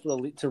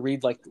impossible to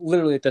read like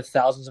literally the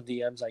thousands of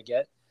DMs I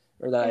get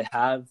or that I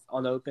have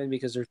unopened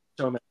because there's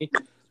so many.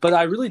 But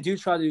I really do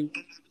try to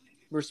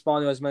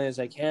respond to as many as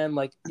I can.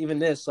 Like even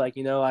this, like,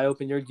 I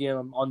open your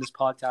DM on this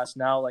podcast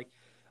now. Like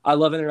I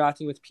love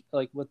interacting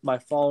with my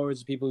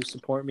followers, people who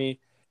support me,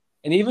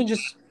 and even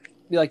just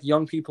like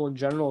young people in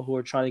general who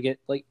are trying to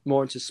get like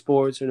more into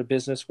sports or the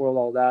business world,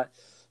 all that.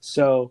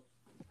 So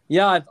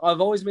yeah,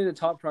 I've always made it a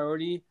top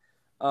priority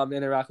to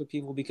interact with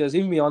people because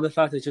even beyond the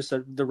fact that it's just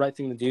the right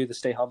thing to do to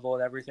stay humble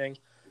and everything,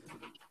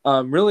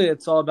 really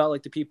it's all about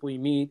like the people you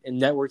meet and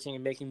networking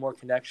and making more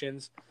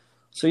connections.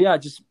 So yeah,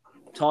 just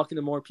talking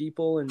to more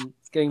people and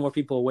getting more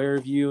people aware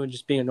of you and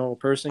just being a normal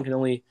person can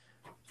only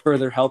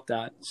further help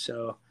that.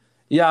 So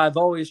yeah, I've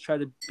always tried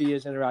to be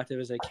as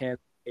interactive as I can on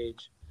the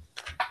page.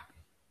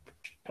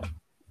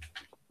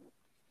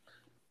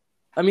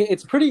 I mean,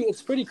 it's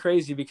pretty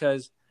crazy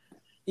because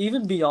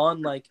even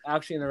beyond like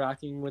actually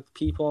interacting with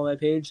people on my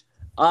page,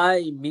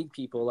 I meet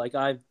people. Like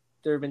there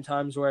have been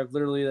times where I've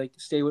literally like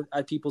stayed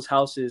at people's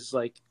houses,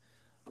 like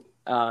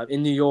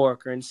in New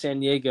York or in San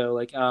Diego,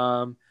 like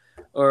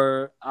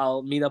or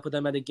I'll meet up with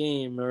them at a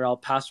game, or I'll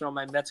pass around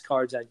my Mets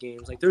cards at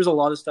games. Like there's a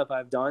lot of stuff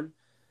I've done,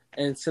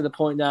 and it's to the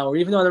point now where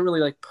even though I don't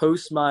really like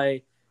post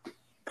my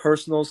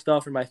personal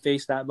stuff or my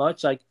face that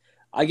much, like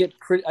I get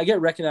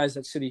recognized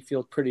at Citi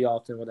Field pretty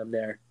often when I'm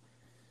there.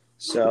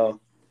 So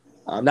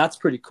that's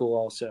pretty cool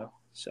also.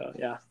 So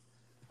yeah,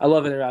 I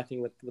love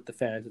interacting with the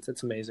fans.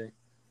 It's amazing.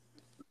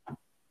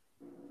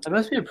 That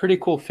must be a pretty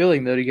cool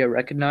feeling though to get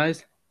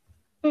recognized.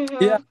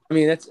 Mm-hmm. Yeah, I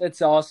mean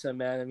it's awesome,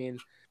 man. I mean,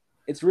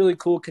 it's really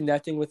cool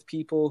connecting with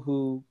people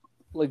who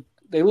like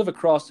they live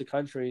across the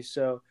country.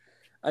 So,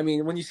 I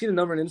mean, when you see the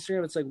number on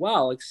Instagram, it's like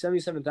wow, like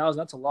 77,000.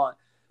 That's a lot,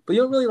 but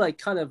you don't really like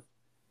kind of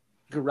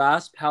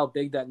grasp how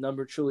big that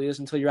number truly is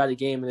until you're at a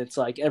game and it's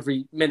like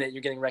every minute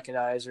you're getting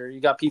recognized, or you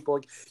got people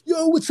like,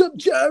 yo, what's up,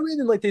 Jaron?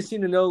 And like they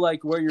seem to know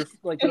like where you're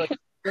like,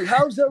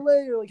 how's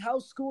LA, or like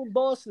how's school in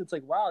Boston? It's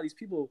like, wow, these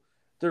people,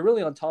 they're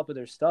really on top of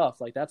their stuff.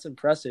 Like that's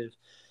impressive.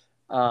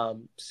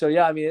 So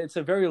yeah, I mean, it's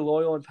a very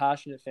loyal and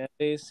passionate fan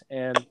base,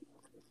 and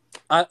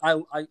I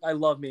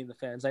love meeting the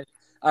fans.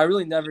 I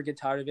really never get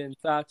tired of it. In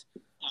fact,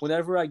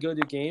 whenever I go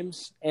to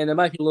games, and it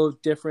might be a little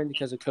different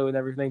because of code and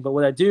everything, but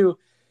what I do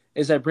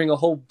is I bring a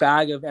whole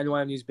bag of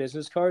NYM News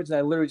business cards, and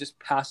I literally just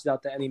pass it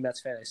out to any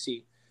Mets fan I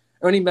see,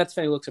 or any Mets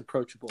fan who looks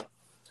approachable,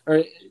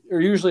 or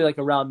usually like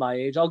around my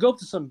age. I'll go up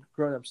to some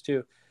grown-ups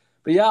too.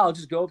 But yeah, I'll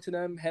just go up to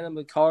them, hand them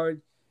a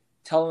card,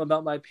 tell them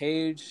about my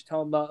page,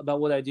 tell them about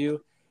what I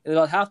do. And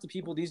about half the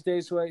people these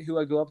days who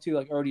I go up to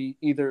like already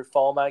either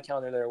follow my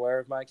account or they're aware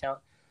of my account.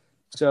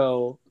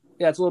 So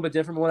yeah, it's a little bit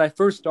different. But when I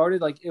first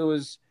started, like it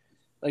was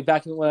like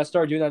when I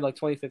started doing that, like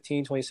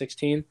 2015,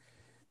 2016,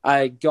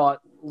 I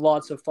got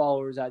lots of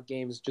followers at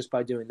games just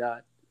by doing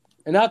that.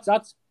 And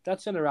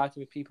that's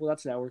interacting with people.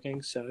 That's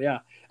networking. So yeah,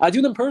 I do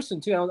it in person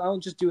too. I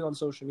don't just do it on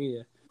social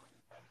media.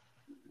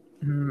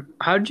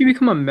 How did you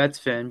become a Mets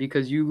fan?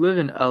 Because you live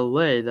in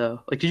LA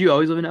though. Like, did you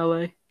always live in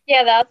LA?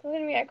 Yeah, that's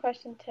going to be a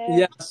question too.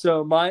 Yeah,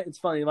 so it's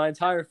funny. My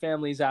entire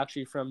family is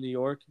actually from New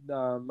York.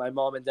 My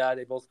mom and dad,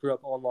 they both grew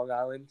up on Long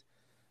Island,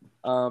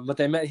 but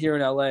they met here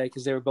in LA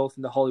because they were both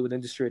in the Hollywood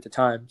industry at the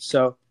time.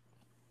 So,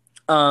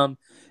 I've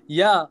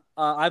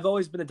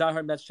always been a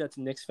diehard Mets, Jets,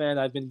 and Knicks fan.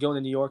 I've been going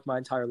to New York my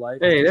entire life.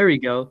 Hey, there we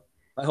go.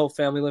 My whole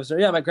family lives there.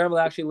 Yeah, my grandma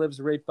actually lives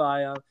right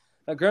by.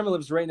 My grandma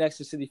lives right next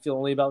to Citi Field,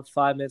 only about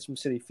 5 minutes from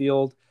Citi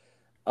Field.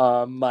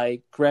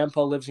 My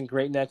grandpa lives in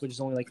Great Neck, which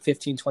is only like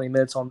 15, 20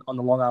 minutes on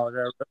the Long Island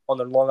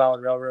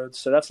Railroad.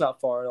 So that's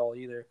not far at all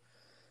either.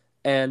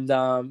 And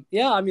I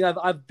mean,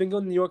 I've been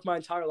going to New York my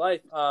entire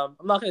life. I'm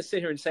not going to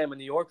sit here and say I'm a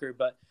New Yorker,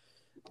 but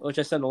which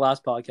I said in the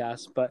last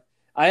podcast. But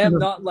I am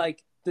not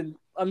like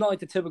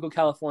the typical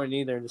Californian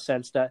either, in the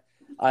sense that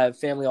I have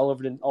family all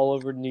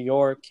over New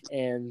York,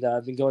 and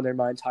I've been going there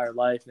my entire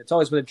life. And it's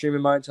always been a dream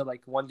of mine to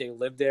like one day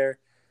live there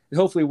and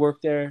hopefully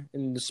work there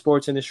in the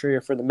sports industry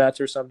or for the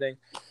Mets or something.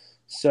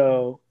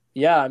 So,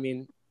 yeah, I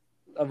mean,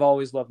 I've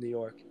always loved New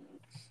York.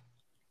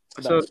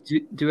 So,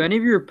 do any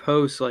of your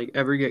posts like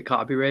ever get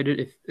copyrighted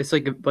if it's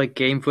like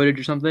game footage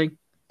or something?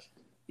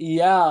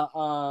 Yeah,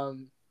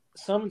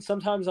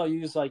 sometimes I'll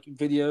use like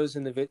videos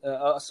in the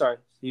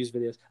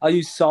videos. I'll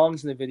use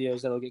songs in the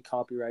videos that'll get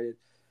copyrighted.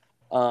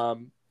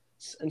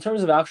 In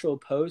terms of actual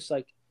posts,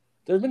 like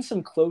there have been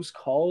some close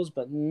calls,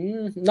 but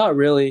not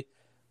really.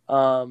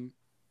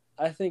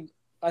 I think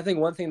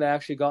one thing that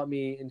actually got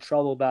me in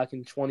trouble back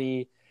in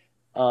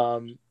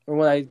or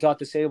when I got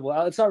disabled,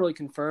 it's not really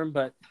confirmed,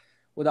 but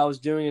what I was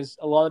doing is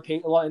a lot of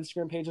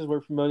Instagram pages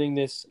were promoting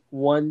this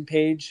one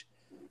page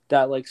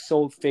that like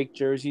sold fake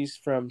jerseys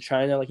from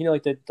China, like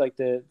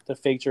the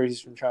fake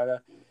jerseys from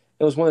China.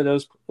 It was one of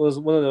those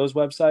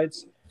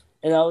websites,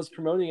 and I was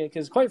promoting it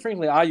because, quite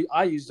frankly,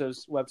 I use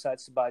those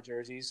websites to buy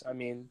jerseys. I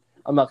mean,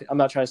 I'm not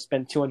trying to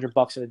spend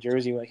 $200 on a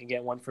jersey when I can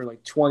get one for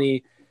like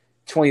 $20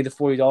 to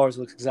 $40. It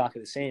looks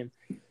exactly the same.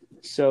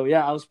 So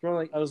yeah, I was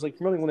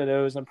promoting one of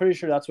those. I'm pretty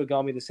sure that's what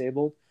got me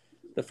disabled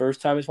the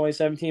first time in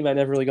 2017. But I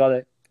never really got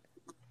it.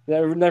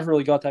 Never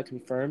really got that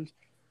confirmed.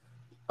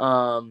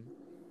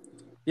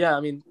 Yeah, I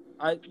mean,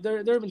 there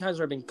have been times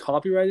where I've been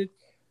copyrighted,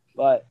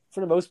 but for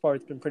the most part,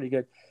 it's been pretty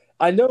good.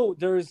 I know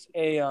there's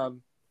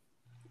the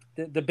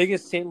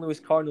biggest St.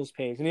 Louis Cardinals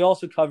page, and he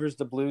also covers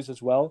the Blues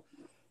as well.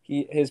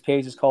 His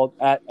page is called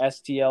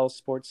 @STL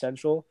Sports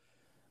Central.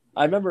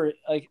 I remember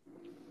like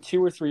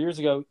 2 or 3 years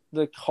ago,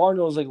 the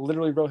Cardinals like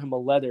literally wrote him a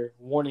letter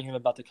warning him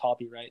about the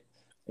copyright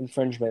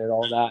infringement and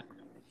all that,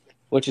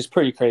 which is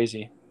pretty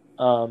crazy.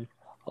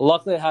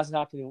 Luckily, it hasn't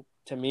happened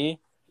to me,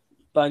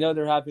 but I know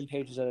there have been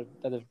pages that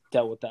have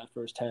dealt with that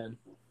firsthand.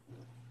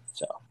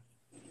 So,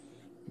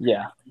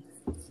 yeah.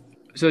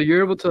 So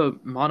you're able to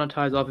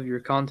monetize off of your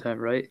content,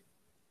 right?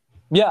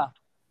 Yeah,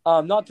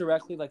 not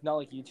directly, like not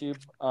like YouTube,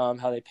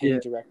 how they pay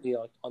directly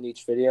on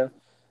each video.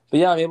 But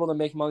yeah, I'm able to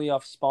make money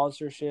off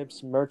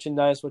sponsorships,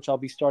 merchandise, which I'll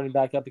be starting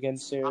back up again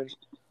soon,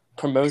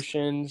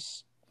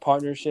 promotions,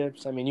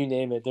 partnerships. I mean, you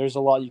name it. There's a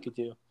lot you could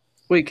do.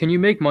 Wait, can you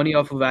make money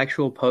off of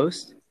actual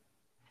posts?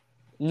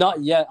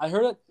 Not yet. I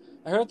heard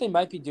they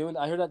might be doing.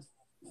 I heard that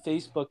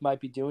Facebook might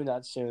be doing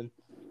that soon,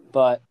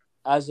 but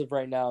as of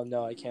right now,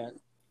 no, I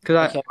can't.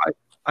 Because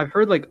I've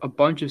heard like a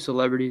bunch of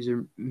celebrities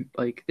are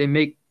like they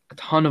make a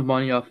ton of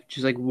money off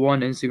just like one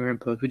Instagram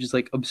post, which is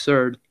like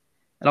absurd.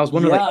 And I was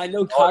wondering, I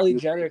know Kylie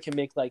Jenner can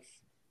make like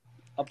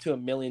up to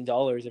 $1 million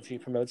if she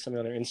promotes something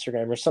on her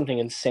Instagram or something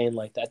insane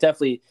like that.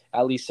 Definitely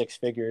at least 6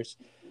 figures.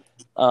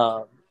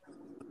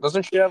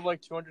 Doesn't she have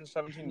like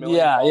 217 million?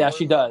 Yeah,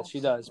 she does. She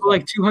does. But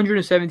like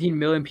 217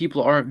 million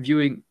people aren't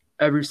viewing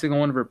every single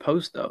one of her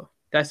posts, though.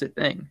 That's the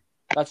thing.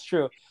 That's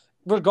true.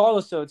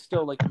 Regardless, though, it's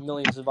still like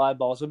millions of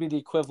eyeballs. It would be the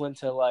equivalent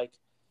to like,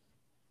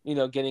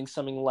 getting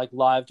something like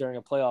live during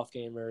a playoff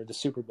game or the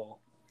Super Bowl.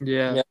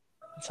 Yeah.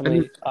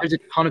 There's a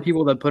ton of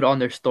people that put on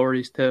their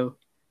stories too.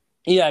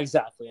 Yeah,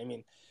 exactly. I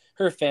mean,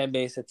 her fan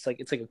base, it's like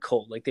a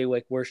cult. Like they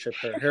like worship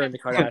her and the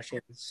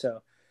Kardashians.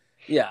 So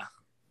yeah.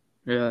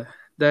 Yeah,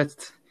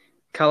 that's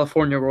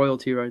California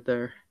royalty right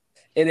there.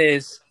 It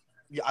is.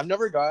 Yeah, I've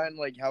never gotten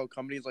like how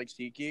companies like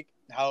SeatGeek,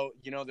 how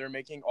they're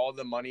making all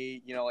the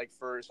money, like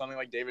for something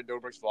like David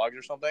Dobrik's vlogs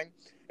or something,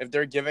 if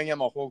they're giving him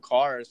a whole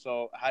car.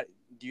 So how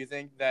do you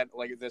think that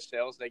like the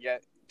sales they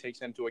get takes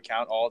into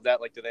account all of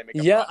that? Like, do they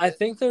make? I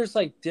think there's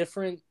like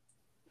different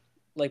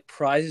like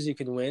prizes you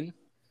can win,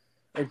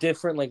 or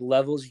different like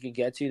levels you can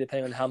get to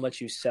depending on how much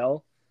you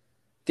sell.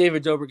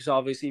 David Dobrik's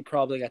obviously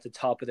probably at the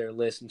top of their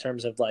list in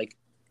terms of like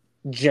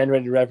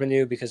generated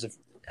revenue because of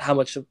how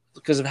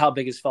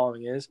big his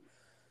following is.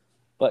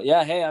 But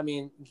yeah, hey, I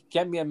mean,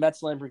 get me a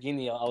Mets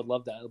Lamborghini. I would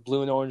love that. A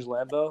blue and orange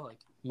Lambo, like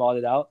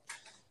modded out.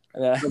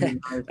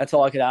 That's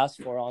all I could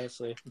ask for,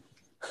 honestly.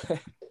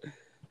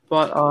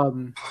 But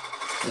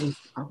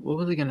what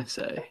was I gonna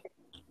say?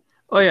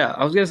 Oh yeah,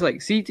 I was gonna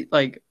say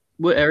like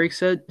what Eric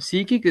said.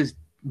 SeatGeek is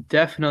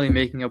definitely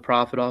making a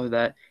profit off of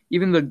that.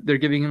 Even though they're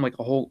giving him like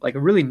a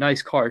really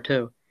nice car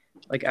too,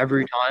 like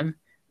every time.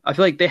 I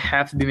feel like they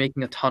have to be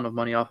making a ton of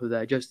money off of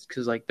that just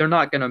because like they're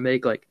not gonna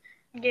make like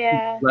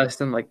less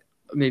than like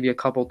maybe a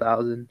couple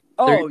thousand.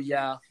 Oh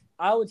yeah,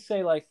 I would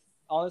say like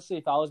honestly,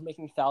 if I was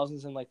making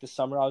thousands in like the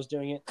summer I was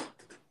doing it,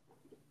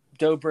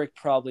 Dobrik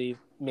probably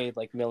made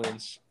like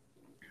millions.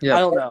 Yeah, I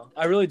don't know.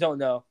 I really don't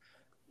know.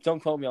 Don't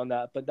quote me on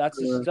that, but that's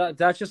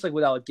just like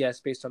what I would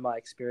guess based on my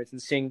experience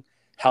and seeing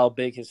how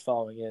big his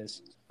following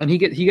is. And he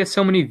gets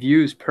so many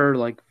views per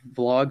like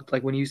vlog,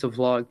 like when he used to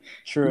vlog.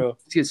 True.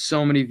 He gets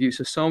so many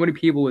views, so many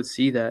people would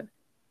see that.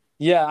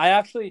 Yeah, I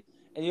actually,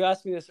 and you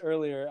asked me this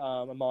earlier,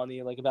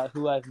 Amani, like about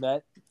who I've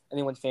met,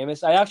 anyone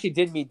famous. I actually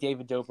did meet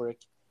David Dobrik.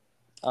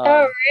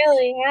 Oh,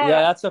 really? Yeah.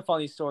 Yeah, that's a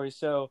funny story.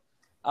 So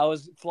I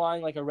was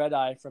flying like a red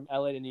eye from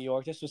LA to New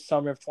York. This was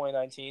summer of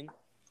 2019.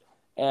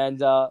 And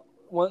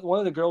one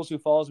of the girls who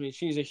follows me,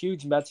 she's a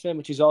huge Mets fan,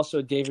 but she's also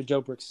a David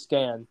Dobrik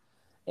stan.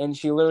 And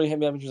she literally hit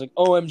me up and she was like,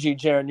 OMG,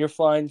 Jaron, you're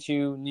flying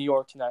to New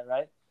York tonight,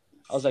 right?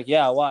 I was like,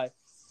 yeah, why?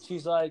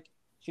 She's like,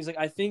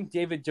 I think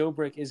David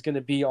Dobrik is going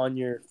to be on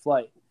your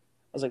flight.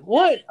 I was like,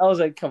 what? I was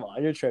like, come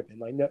on, you're tripping.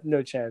 Like,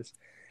 no chance.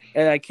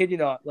 And I kid you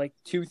not, like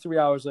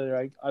 2-3 hours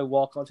later, I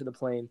walk onto the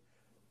plane.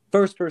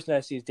 First person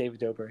I see is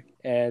David Dobrik.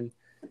 And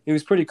it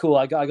was pretty cool.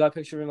 I got a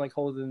picture of him like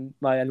holding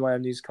my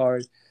NYM news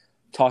card,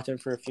 talked to him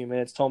for a few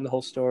minutes, told him the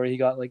whole story. He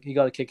got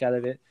a kick out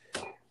of it.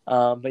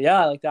 But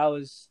yeah, like that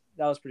was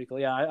pretty cool.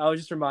 Yeah, I was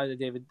just reminded of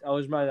David. I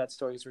was reminded of that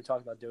story because we were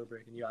talking about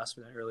Dobrik, and you asked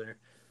me that earlier.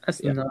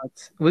 That's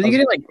nuts. Was he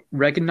getting like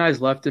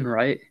recognized left and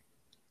right?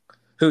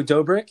 Who,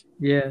 Dobrik?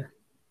 Yeah.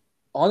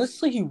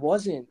 Honestly, he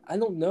wasn't. I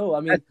don't know. I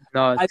mean,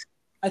 I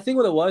think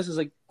what it was is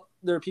like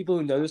there are people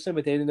who noticed him,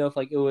 but they didn't know if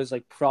like it was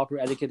like proper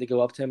etiquette to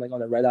go up to him like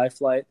on a red eye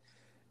flight.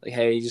 Like,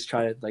 hey, he's just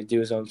trying to like do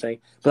his own thing.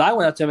 But I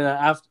went up to him,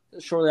 and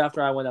shortly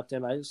after I went up to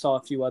him, I saw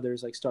a few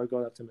others like start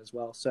going up to him as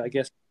well. So I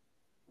guess.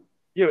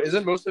 Yeah,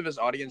 isn't most of his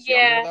audience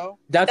younger though?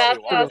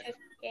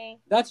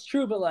 That's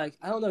true, but like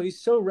I don't know,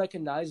 he's so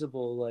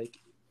recognizable. Like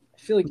I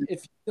feel like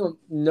if you don't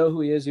know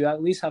who he is, you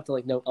at least have to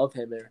like know of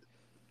him.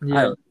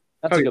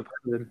 That's a good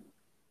point.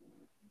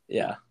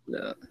 Yeah,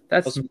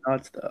 that's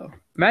nuts though.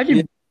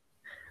 Imagine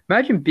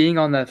being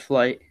on that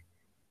flight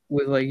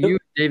with like you, and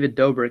David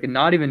Dobrik, and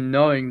not even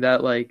knowing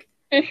that. Like,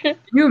 can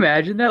you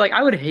imagine that? Like,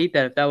 I would hate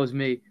that if that was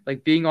me.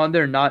 Like being on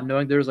there, not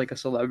knowing there was like a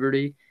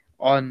celebrity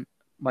on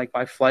like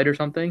my flight or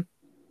something.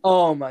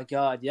 Oh my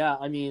God, yeah.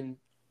 I mean,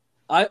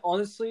 I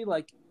honestly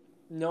like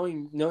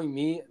knowing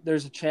me.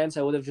 There's a chance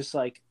I would have just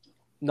like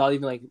not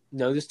even like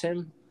noticed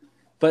him,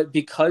 but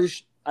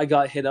because I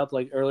got hit up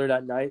like earlier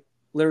that night,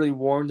 literally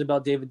warned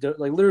about David.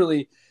 Like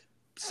literally,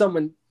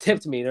 someone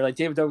tipped me. They're like,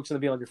 David Dobrik's gonna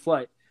be on your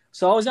flight.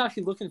 So I was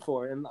actually looking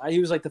for it, and he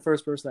was like the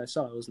first person I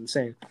saw. It was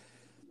insane.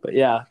 But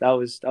yeah, that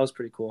was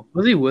pretty cool.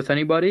 Was he with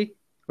anybody,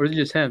 or was it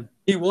just him?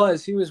 He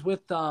was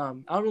with I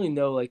don't really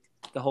know like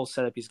the whole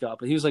setup he's got,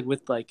 but he was like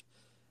with like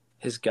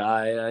his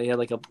guy. He had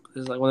like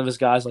one of his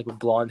guys like with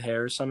blonde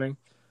hair or something.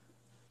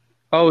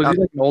 Oh, is he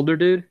like an older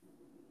dude?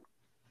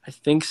 I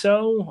think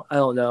so. I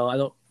don't know. I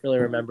don't really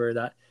remember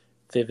that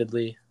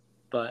vividly,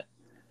 but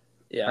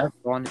yeah, that's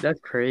funny. That's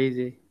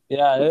crazy.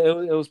 Yeah,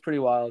 it was pretty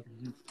wild.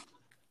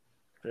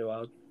 Pretty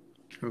wild.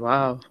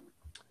 Wow.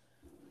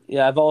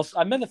 Yeah,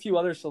 I met a few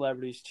other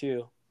celebrities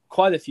too.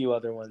 Quite a few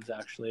other ones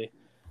actually.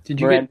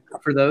 Did you get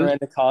for those?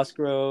 Miranda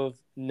Cosgrove,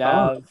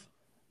 Nav,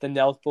 the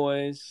Nelk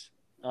Boys.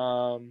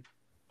 Where'd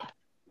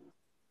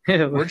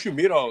you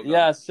meet all of them?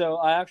 Yeah, so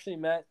I actually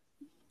met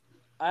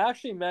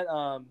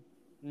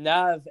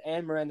Nav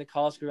and Miranda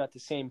Cosgrove at the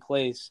same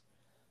place,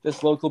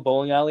 this local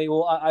bowling alley.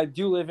 Well, I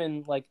do live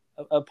in like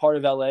a part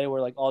of LA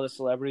where like all the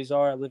celebrities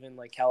are. I live in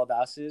like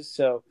Calabasas,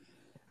 so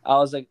I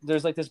was like,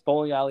 there's like this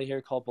bowling alley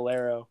here called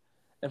Bolero,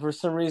 and for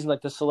some reason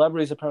like the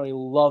celebrities apparently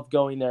love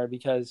going there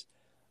because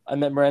I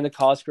met Miranda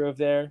Cosgrove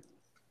there,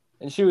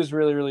 and she was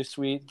really really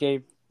sweet.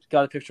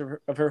 Got a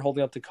picture of her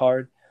holding up the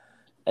card,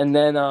 and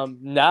then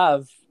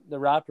Nav, the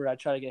rapper, I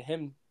tried to get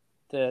him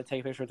to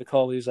take a picture of the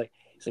call. He's like,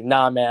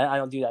 nah, man, I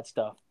don't do that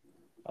stuff.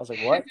 I was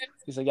like, what?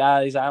 He's like,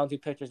 I don't do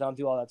pictures. I don't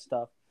do all that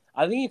stuff.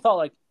 I think he thought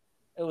like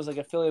it was like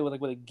affiliated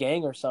with a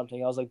gang or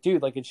something. I was like,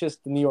 dude, like it's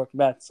just the New York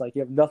Mets. Like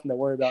you have nothing to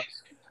worry about.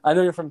 I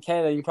know you're from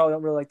Canada. You probably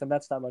don't really like the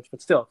Mets that much,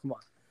 but still, come on.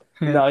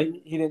 Yeah. No,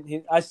 he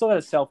didn't. I still had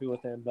a selfie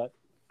with him, but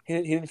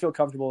he didn't feel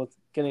comfortable with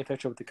getting a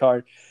picture with the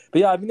card.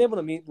 But yeah, I've been able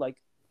to meet like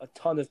a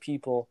ton of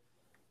people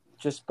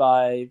just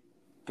by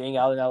being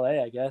out in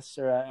LA, I guess,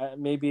 or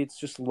maybe it's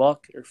just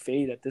luck or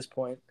fate at this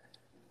point.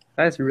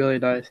 That's really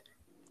nice.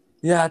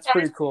 Yeah, it's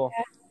pretty cool.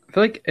 I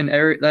feel like I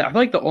feel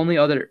like the only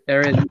other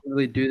area that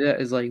really do that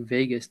is like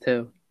Vegas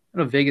too. I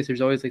know Vegas,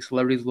 there's always like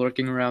celebrities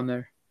lurking around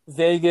there.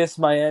 Vegas,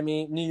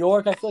 Miami, New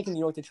York. I feel like in New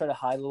York they try to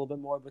hide a little bit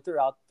more, but they're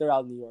out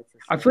in New York for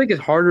sure. I feel like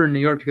it's harder in New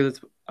York because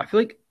I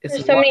feel like it's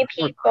There's so many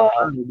people.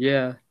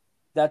 Yeah.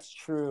 That's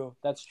true.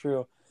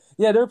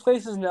 Yeah, there are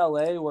places in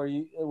LA where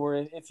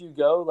if you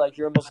go, like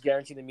you're almost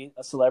guaranteed to meet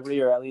a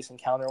celebrity or at least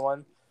encounter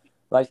one.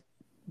 Like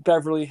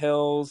Beverly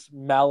Hills,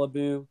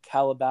 Malibu,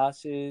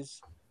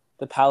 Calabasas,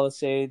 the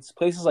Palisades,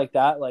 places like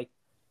that. Like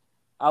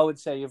I would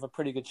say you have a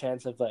pretty good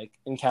chance of like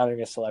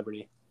encountering a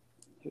celebrity.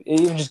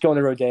 Even just going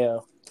to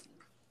Rodeo.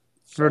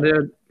 So.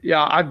 Rodeo,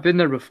 yeah, I've been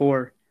there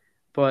before,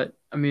 but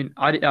I mean,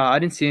 I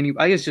didn't see any.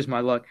 I guess just my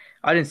luck.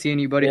 I didn't see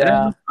anybody.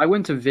 Yeah. I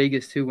went to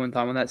Vegas too one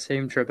time on that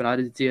same trip, and I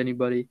didn't see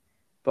anybody.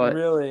 But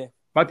really,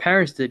 my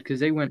parents did because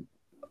they went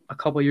a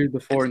couple years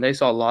before, and they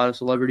saw a lot of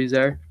celebrities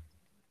there.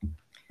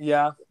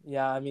 Yeah.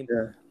 I mean,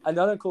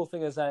 Another cool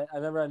thing is I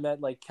remember I met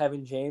like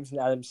Kevin James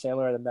and Adam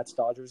Sandler at a Mets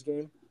Dodgers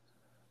game.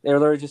 They were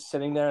literally just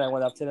sitting there, and I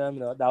went up to them.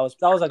 That was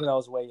like when I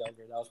was way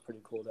younger. That was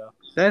pretty cool, though.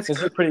 That's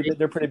they're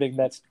pretty big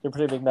Mets. They're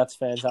pretty big Mets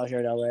fans out here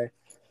in LA.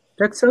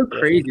 That's so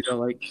crazy, though.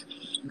 Like,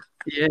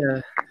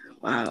 yeah,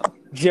 wow.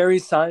 Jerry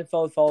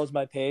Seinfeld follows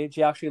my page.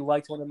 He actually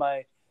liked one of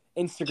my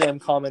Instagram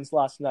comments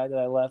last night that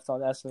I left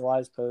on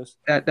SNY's post.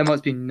 That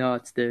must be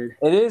nuts, dude.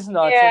 It is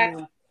nuts. Yeah. I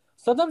mean,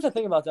 sometimes I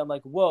think about that. I'm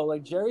like, whoa,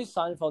 like Jerry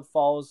Seinfeld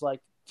follows like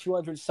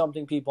 200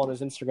 something people on his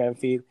Instagram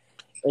feed.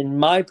 And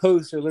my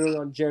posts are literally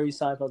on Jerry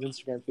Seinfeld's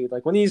Instagram feed.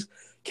 Like when he's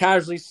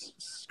casually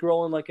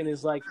scrolling like in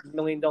his like $1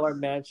 million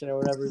mansion or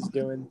whatever he's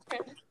doing,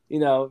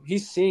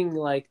 he's seeing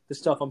like the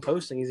stuff I'm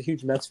posting. He's a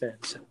huge Mets fan.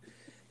 So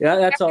yeah,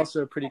 that's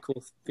also a pretty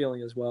cool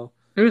feeling as well.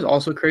 It was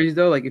also crazy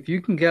though. Like if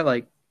you can get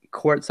like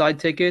courtside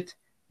tickets,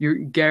 you're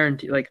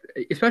guaranteed. Like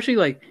especially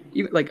like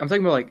even like I'm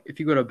talking about like if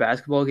you go to a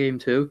basketball game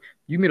too,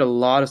 you meet a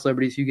lot of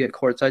celebrities. You get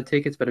courtside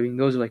tickets, but I mean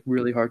those are like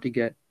really hard to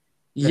get.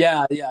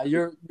 Yeah,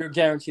 you're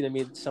guaranteed to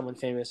meet someone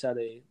famous at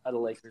a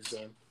Lakers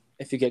game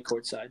if you get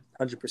courtside,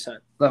 100%.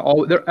 Like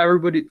all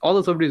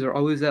the celebrities are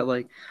always at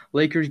like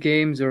Lakers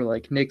games or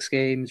like Knicks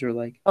games or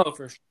like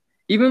for sure.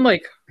 Even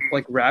like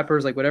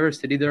rappers like whatever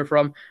city they're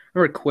from.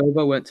 Remember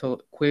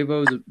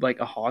Quavo's like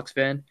a Hawks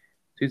fan.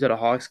 So he's at a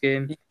Hawks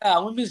game. Yeah, I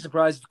wouldn't be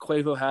surprised if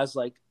Quavo has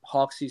like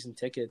Hawks season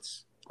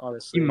tickets.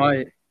 Honestly, he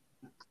might.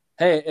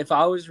 Hey, if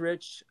I was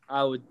rich,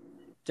 I would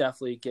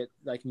definitely get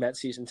like Met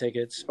season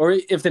tickets, or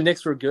if the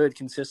Knicks were good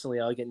consistently,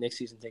 I would get Knicks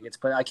season tickets.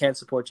 But I can't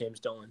support James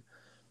Dolan.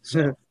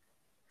 So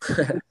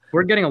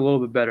we're getting a little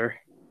bit better.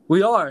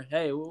 We are.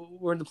 Hey,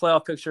 we're in the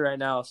playoff picture right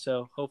now,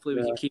 so hopefully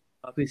we can keep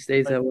up. Hopefully it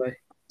stays that way.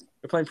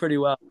 We're playing pretty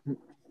well.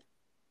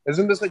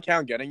 Isn't this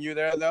account getting you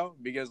there though?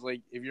 Because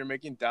like if you're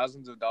making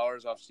thousands of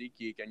dollars off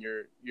SeatGeek and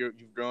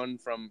you've grown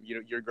from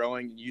you're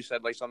growing. You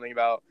said like something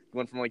about you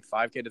went from like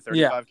 5K to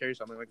 35K or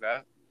something like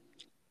that.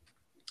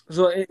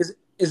 So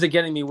is it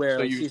getting me where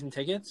So like season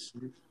tickets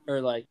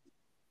or like?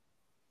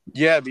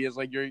 Yeah, because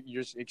like you're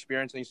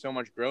experiencing so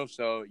much growth,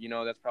 so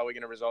that's probably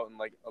going to result in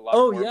like a lot.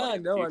 Oh more yeah, money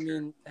in the no, I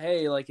future. mean,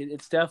 hey, like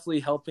it's definitely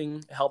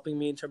helping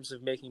me in terms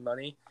of making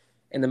money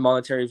and the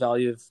monetary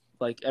value of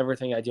like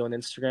everything I do on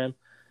Instagram.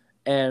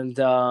 And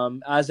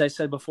as I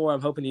said before,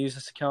 I'm hoping to use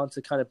this account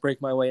to kind of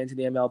break my way into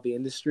the MLB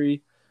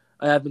industry.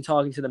 I have been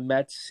talking to the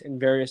Mets and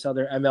various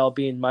other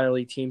MLB and minor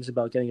league teams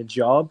about getting a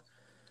job,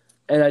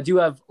 and I do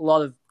have a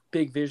lot of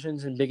big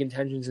visions and big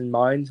intentions in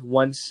mind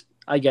once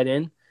I get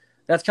in.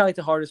 That's kind of like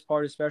the hardest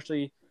part,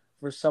 especially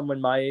for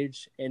someone my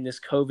age in this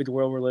COVID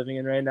world we're living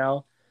in right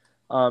now,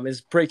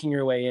 is breaking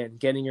your way in,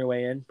 getting your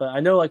way in. But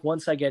I know like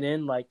once I get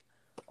in, like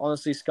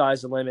honestly,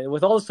 sky's the limit.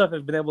 With all the stuff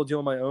I've been able to do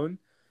on my own,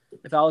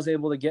 if I was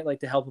able to get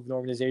like the help of an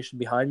organization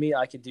behind me,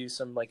 I could do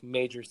some like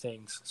major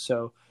things.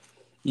 So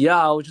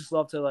yeah, I would just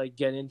love to like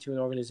get into an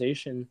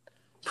organization,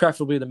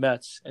 preferably the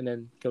Mets, and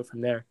then go from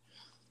there.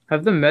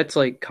 Have the Mets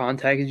like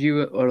contacted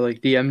you or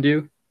like DM'd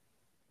you?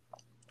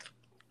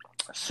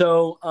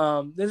 So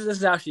this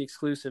is actually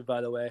exclusive,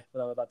 by the way,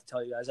 what I'm about to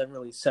tell you guys. I haven't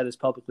really said this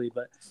publicly,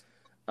 but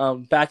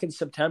back in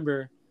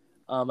September,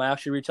 I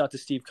actually reached out to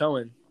Steve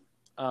Cohen,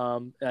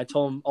 and I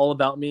told him all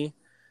about me,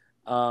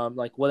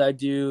 like what I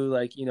do,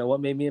 like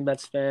what made me a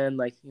Mets fan,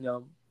 like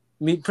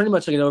me, pretty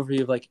much like an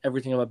overview of like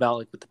everything I'm about,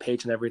 like with the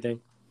page and everything.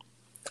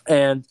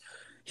 And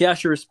he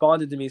actually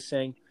responded to me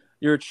saying,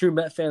 "You're a true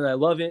Met fan, and I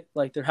love it.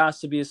 Like there has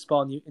to be a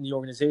spot in the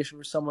organization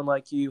for someone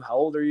like you. How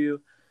old are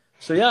you?"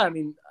 So yeah, I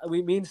mean,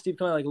 me and Steve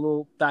kind of like a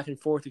little back and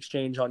forth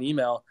exchange on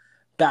email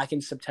back in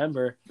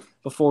September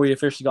before we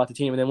officially got the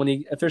team. And then when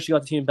he officially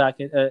got the team back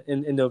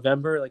in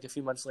November, like a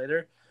few months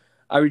later,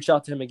 I reached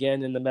out to him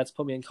again, and the Mets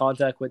put me in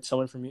contact with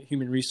someone from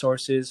Human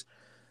Resources.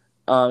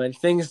 And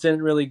things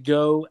didn't really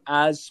go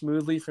as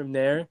smoothly from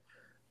there.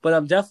 But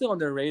I'm definitely on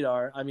their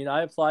radar. I mean,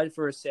 I applied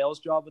for a sales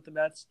job with the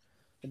Mets,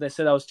 but they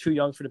said I was too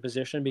young for the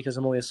position because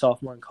I'm only a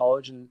sophomore in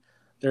college, and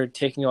they're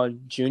taking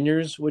on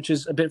juniors, which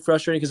is a bit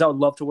frustrating because I would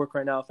love to work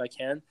right now if I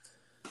can.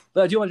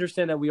 But I do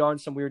understand that we are in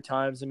some weird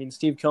times. I mean,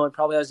 Steve Cohen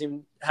probably hasn't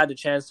even had the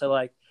chance to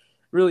like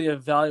really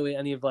evaluate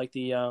any of like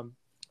the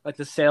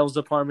sales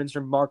departments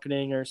or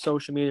marketing or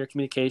social media or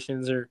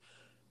communications or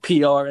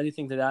PR,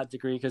 anything to that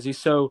degree, because he's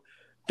so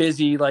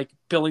busy like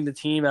building the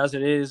team as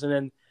it is, and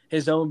then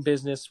his own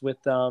business with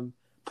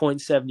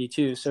Point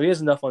 72. So he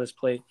has enough on his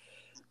plate.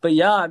 But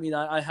yeah, I mean,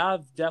 I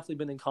have definitely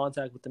been in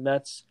contact with the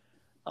Mets.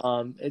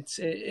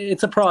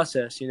 It's a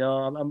process, you know.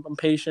 I'm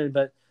patient,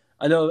 but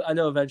I know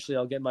eventually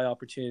I'll get my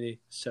opportunity.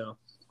 So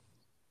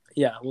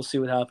yeah, we'll see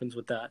what happens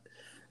with that.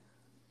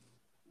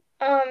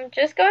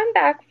 Just going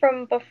back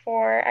from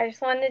before, I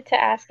just wanted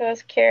to ask, I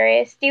was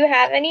curious, do you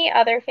have any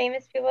other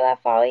famous people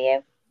that follow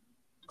you?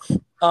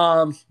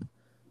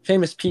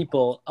 Famous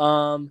people.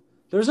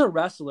 There's a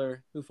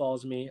wrestler who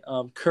follows me,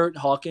 Kurt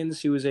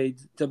Hawkins, who was a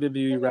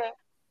WWE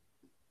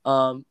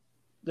wrestler.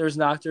 There's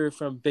an actor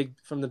from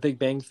the Big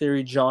Bang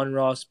Theory, John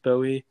Ross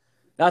Bowie.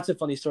 That's a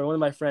funny story. One of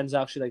my friends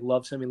actually like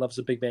loves him. He loves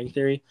the Big Bang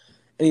Theory,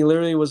 and he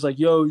literally was like,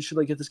 "Yo, you should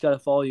like get this guy to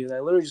follow you." And I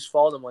literally just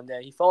followed him one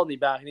day. He followed me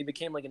back, and he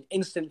became like an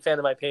instant fan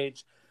of my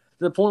page,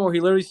 to the point where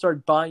he literally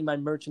started buying my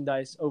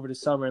merchandise over the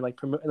summer and like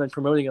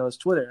promoting it on his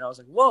Twitter. And I was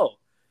like, "Whoa,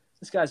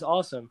 this guy's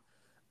awesome."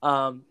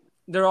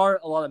 There are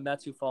a lot of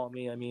Mets who follow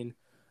me. I mean,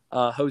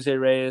 Jose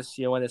Reyes,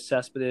 Yoenis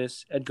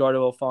Cespedes,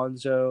 Edgardo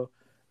Alfonso,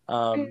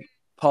 Paul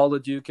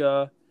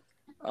LaDuca.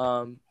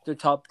 Their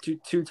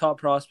two top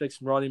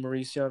prospects, Ronnie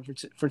Mauricio and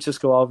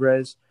Francisco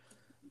Alvarez.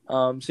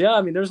 So yeah,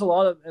 I mean, there's a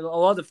lot of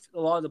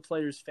the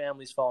players'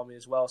 families follow me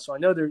as well. So I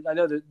know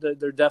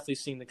they're definitely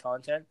seeing the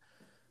content.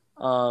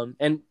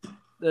 And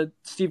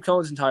Steve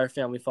Cohen's entire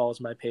family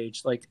follows my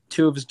page. Like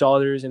 2 of his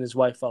daughters and his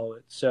wife follow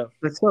it. So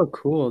That's so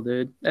cool,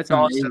 dude. That's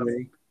awesome.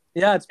 amazing.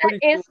 Yeah, it's pretty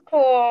That is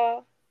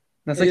cool.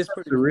 That's like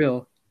so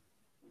surreal.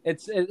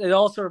 It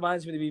also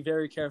reminds me to be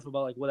very careful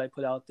about like what I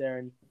put out there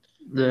and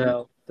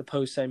the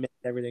posts I make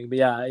and everything. But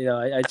yeah,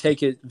 I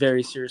take it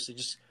very seriously.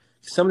 Just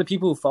some of the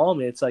people who follow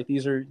me, it's like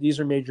these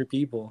are major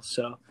people.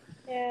 So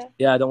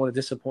yeah, I don't want to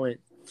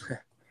disappoint. It's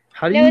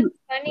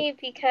funny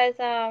because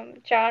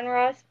John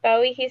Ross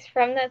Bowie, he's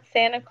from that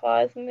Santa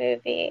Claus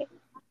movie.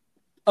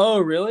 Oh,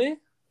 really?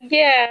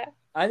 Yeah.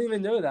 I didn't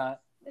even know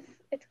that.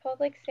 It's called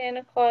like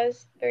Santa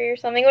Claus 3 or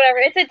something, whatever.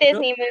 It's a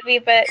Disney movie,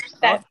 but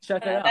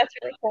check it out. That's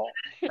really cool.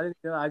 I didn't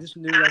know. I just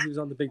knew that he was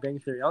on The Big Bang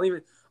Theory. I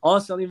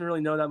don't even really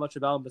know that much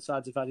about him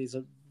besides the fact he's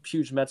a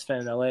huge Mets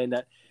fan in LA and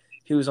that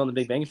he was on The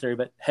Big Bang Theory.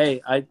 But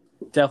hey, I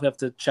definitely have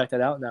to check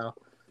that out now.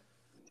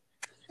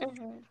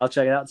 Mm-hmm. I'll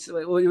check it out.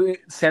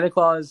 Santa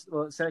Claus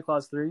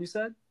 3, you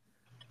said?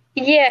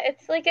 Yeah,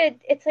 it's like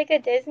a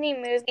Disney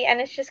movie,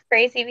 and it's just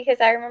crazy because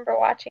I remember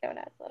watching it when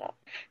I was little.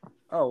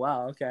 Oh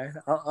wow! Okay,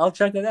 I'll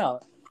check that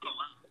out.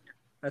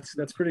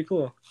 That's pretty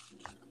cool.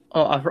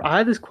 Oh, I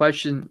had this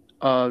question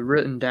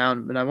written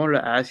down, and I wanted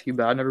to ask you,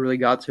 but I never really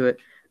got to it.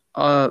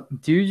 How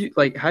do you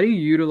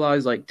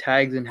utilize like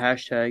tags and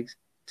hashtags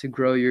to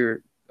grow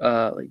your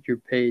your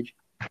page?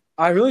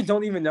 I really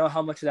don't even know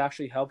how much it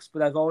actually helps,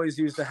 but I've always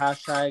used the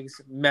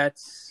hashtags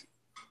Mets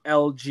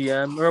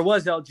LGM, or it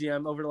was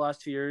LGM over the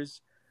last 2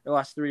 years. The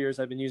last 3 years,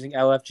 I've been using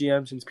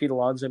LFGM since Pete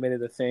Alonso made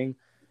it a thing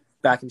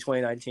back in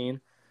 2019.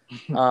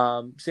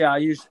 So yeah, I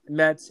use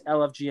Mets,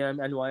 LFGM,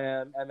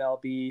 NYM,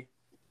 MLB.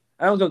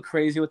 I don't go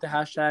crazy with the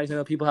hashtags. I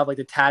know people have like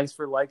the tags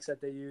for likes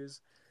that they use.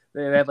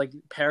 They have like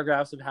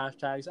paragraphs of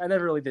hashtags. I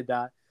never really did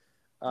that.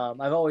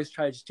 I've always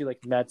tried to just do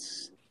like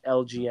Mets,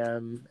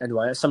 LGM,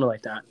 NYM, something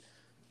like that.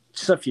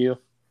 Just a few,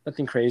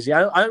 nothing crazy.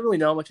 I don't really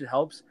know how much it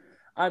helps.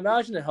 I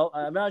imagine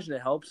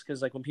it helps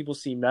because like when people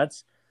see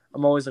Mets,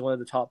 I'm always like one of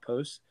the top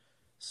posts.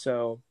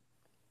 So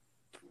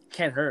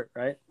can't hurt,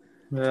 right?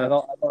 Yeah. I've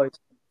always.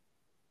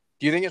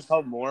 Do you think it's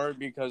helped more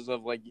because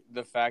of like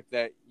the fact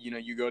that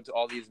you go to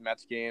all these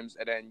Mets games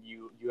and then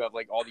you have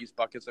like all these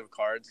buckets of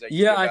cards that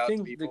you give out to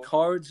people?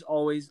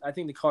 I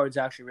think the cards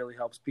actually really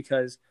helps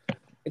because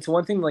it's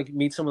one thing to like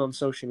meet someone on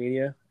social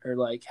media or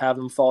like have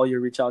them follow you or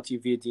reach out to you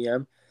via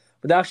DM,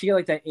 but to actually get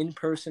like that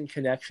in-person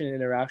connection and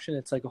interaction,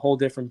 it's like a whole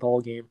different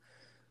ball game.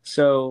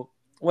 So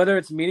whether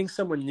it's meeting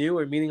someone new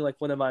or meeting like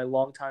one of my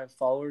longtime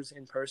followers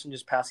in person,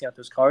 just passing out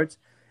those cards,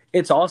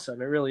 it's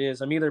awesome. It really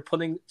is. I'm either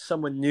putting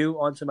someone new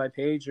onto my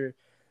page or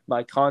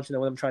my content and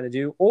what I'm trying to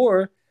do,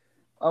 or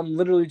I'm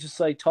literally just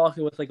like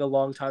talking with like a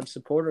longtime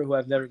supporter who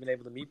I've never been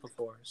able to meet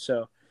before.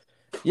 So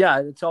yeah,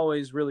 it's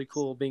always really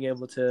cool being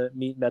able to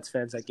meet Mets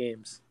fans at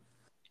games.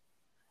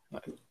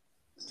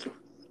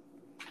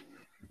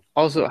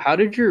 Also, how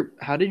did your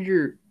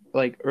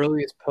like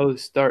earliest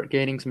post start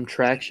gaining some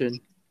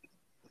traction?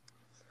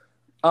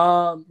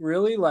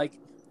 Really, like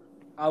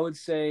I would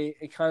say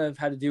it kind of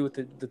had to do with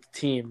the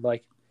team.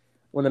 Like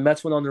when the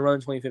Mets went on the run in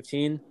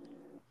 2015,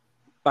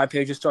 my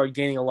page just started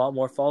gaining a lot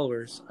more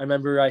followers. I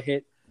remember I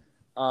hit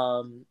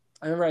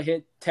I remember I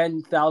hit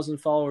 10,000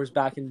 followers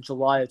back in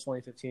July of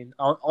 2015.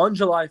 On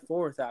July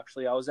 4th,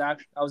 actually, I was at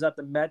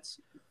the Mets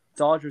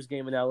Dodgers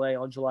game in LA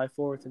on July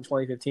 4th in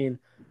 2015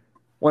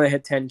 when I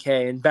hit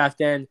 10K. And back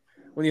then,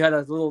 when you had a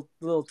little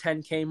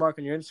 10K mark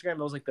on your Instagram, it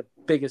was like the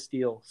biggest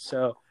deal.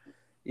 So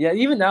yeah,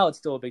 even now it's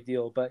still a big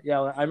deal. But yeah,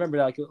 I remember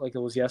that like it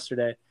was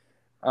yesterday.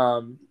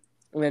 And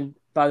then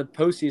by the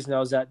postseason, I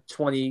was at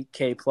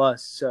 20K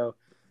plus. So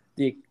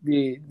the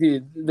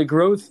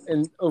growth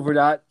over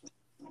that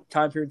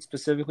time period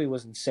specifically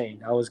was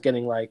insane. I was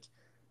getting like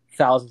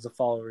thousands of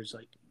followers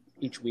like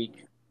each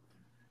week.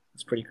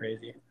 It's pretty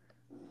crazy.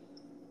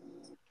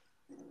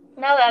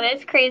 No, that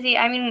is crazy.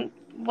 I mean,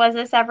 was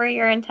this ever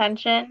your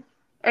intention,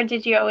 or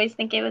did you always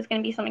think it was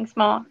going to be something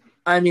small?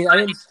 I mean, I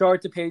didn't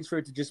start the page for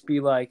it to just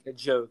be like a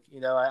joke. You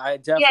know, I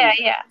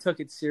definitely took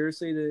it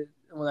seriously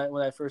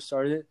when I first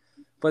started it.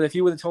 But if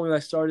you would have told me when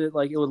I started,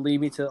 like, it would lead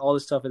me to all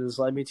the stuff it has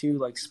led me to,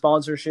 like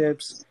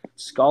sponsorships,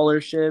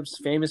 scholarships,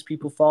 famous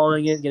people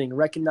following it, getting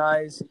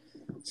recognized,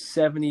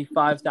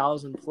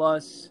 75,000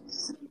 plus,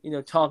 you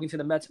know, talking to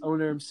the Mets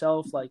owner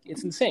himself. Like,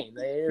 it's insane.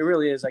 It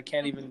really is. I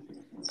can't even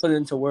put it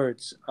into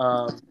words.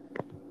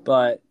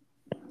 But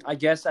I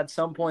guess at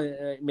some point,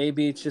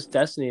 maybe it's just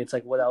destiny. It's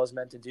like what I was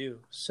meant to do.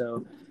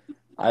 So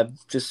I've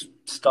just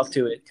stuck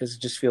to it because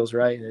it just feels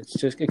right. And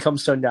it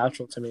comes so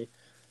natural to me.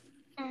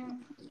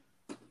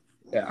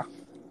 Yeah.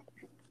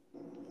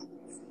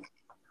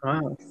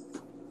 Wow.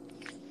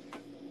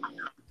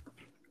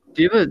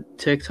 Do you have a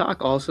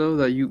TikTok also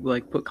that you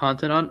like put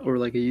content on, or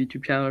like a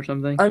YouTube channel or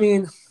something? I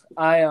mean,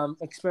 I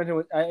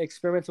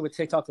experimented with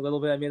TikTok a little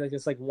bit. I made like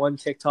this like one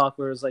TikTok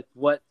where it was like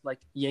what like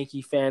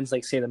Yankee fans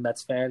like say to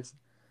Mets fans,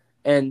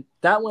 and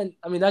that one,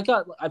 I mean, I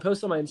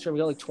posted on my Instagram, we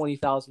got like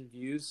 20,000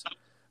 views,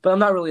 but I'm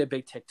not really a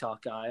big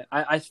TikTok guy.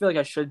 I feel like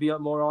I should be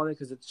more on it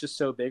because it's just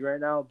so big right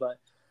now, but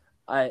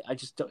I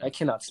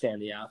cannot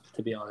stand the app,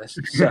 to be honest.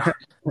 So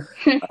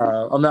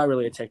I'm not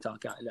really a TikTok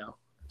guy now.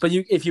 But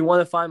if you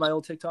want to find my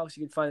old TikToks,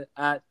 you can find it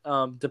at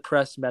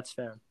Depressed Mets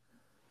Fan.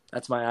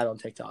 That's my ad on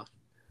TikTok.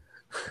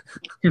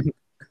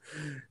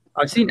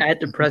 I've seen at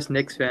Depressed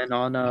Knicks Fan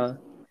on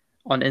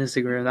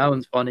Instagram. That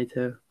one's funny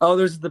too. Oh,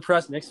 there's the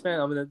Depressed Knicks Fan.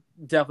 I'm gonna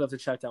definitely have to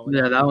check that one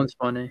out. Yeah, that one's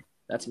funny.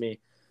 That's me.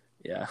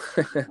 Yeah.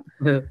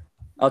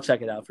 I'll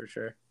check it out for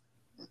sure.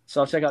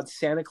 So I'll check out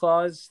Santa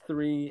Claus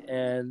 3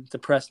 and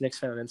Depressed Knicks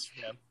Fan on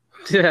Instagram.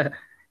 Yeah.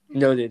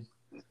 Noted.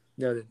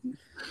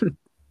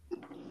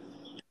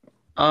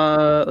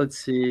 Let's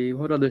see.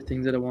 What other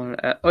things that I wanted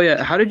to add? Oh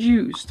yeah, how did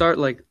you start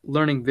like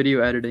learning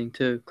video editing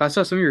too? 'Cause I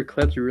saw some of your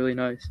clips are really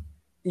nice.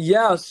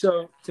 Yeah,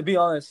 so to be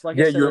honest, like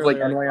I said you have earlier,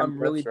 like NYM I'm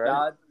really clips,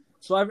 right? bad.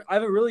 So I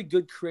have a really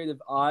good creative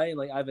eye, and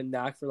like I have a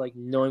knack for like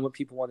knowing what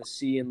people want to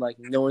see and like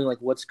knowing like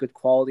what's good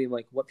quality and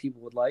like what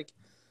people would like.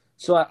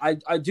 So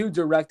I do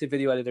direct the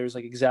video editors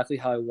like exactly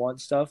how I want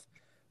stuff,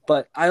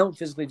 but I don't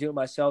physically do it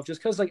myself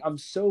just because like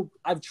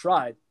I've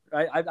tried,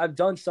 right? I've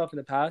done stuff in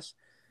the past.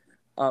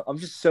 I'm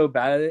just so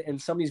bad at it, and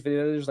some of these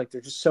video editors like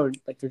they're just so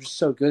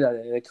good at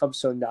it, and it comes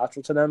so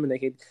natural to them,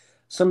 and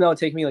some that would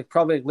take me like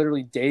probably like,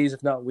 literally days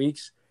if not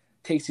weeks.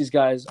 Takes these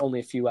guys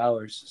only a few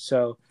hours.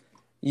 So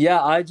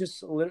yeah, I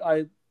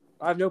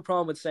have no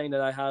problem with saying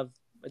that I have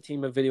a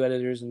team of video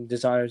editors and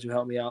designers who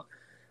help me out,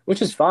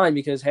 which is fine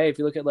because hey, if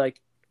you look at like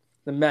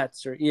the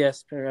Mets or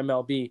ESPN or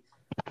MLB,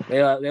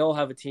 they all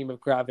have a team of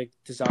graphic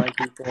design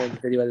people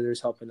and video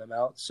editors helping them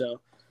out.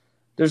 So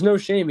there's no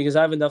shame because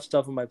I have enough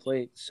stuff on my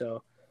plate.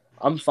 So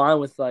I'm fine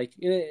with like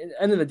at the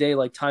end of the day,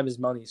 like time is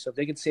money. So if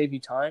they can save you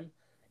time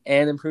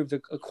and improve the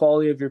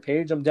quality of your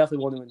page, I'm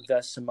definitely willing to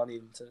invest some money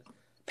into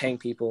paying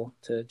people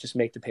to just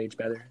make the page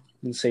better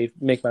and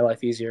make my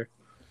life easier.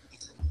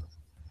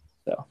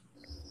 So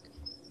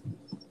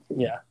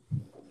yeah.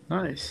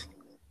 Nice.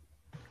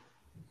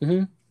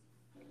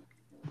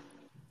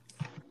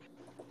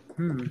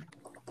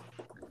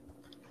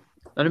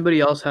 Anybody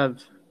else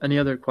have any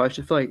other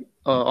questions? I feel like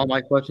all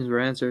my questions were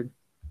answered.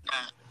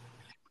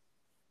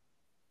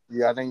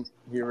 Yeah, I think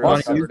you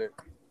really covered it.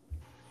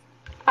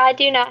 I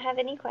do not have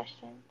any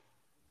questions.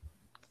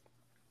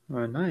 All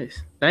right,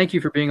 nice. Thank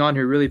you for being on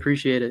here. Really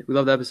appreciate it. We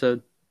love the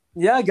episode.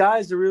 Yeah,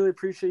 guys, I really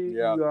appreciate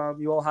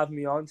you all having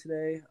me on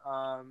today.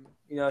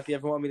 You know, if you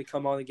ever want me to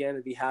come on again,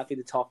 I'd be happy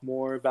to talk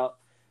more about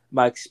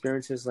my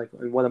experiences, like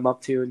and what I'm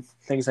up to and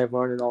things I've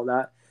learned and all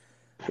that.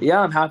 But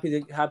yeah, I'm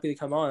happy to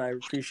come on. I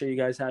appreciate you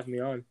guys having me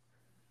on.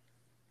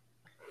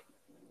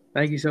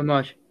 Thank you so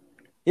much.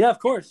 Yeah, of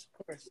course.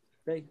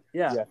 Thank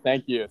you.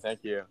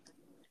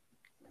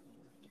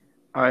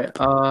 All right,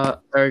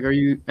 Eric, are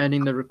you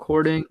ending the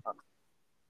recording?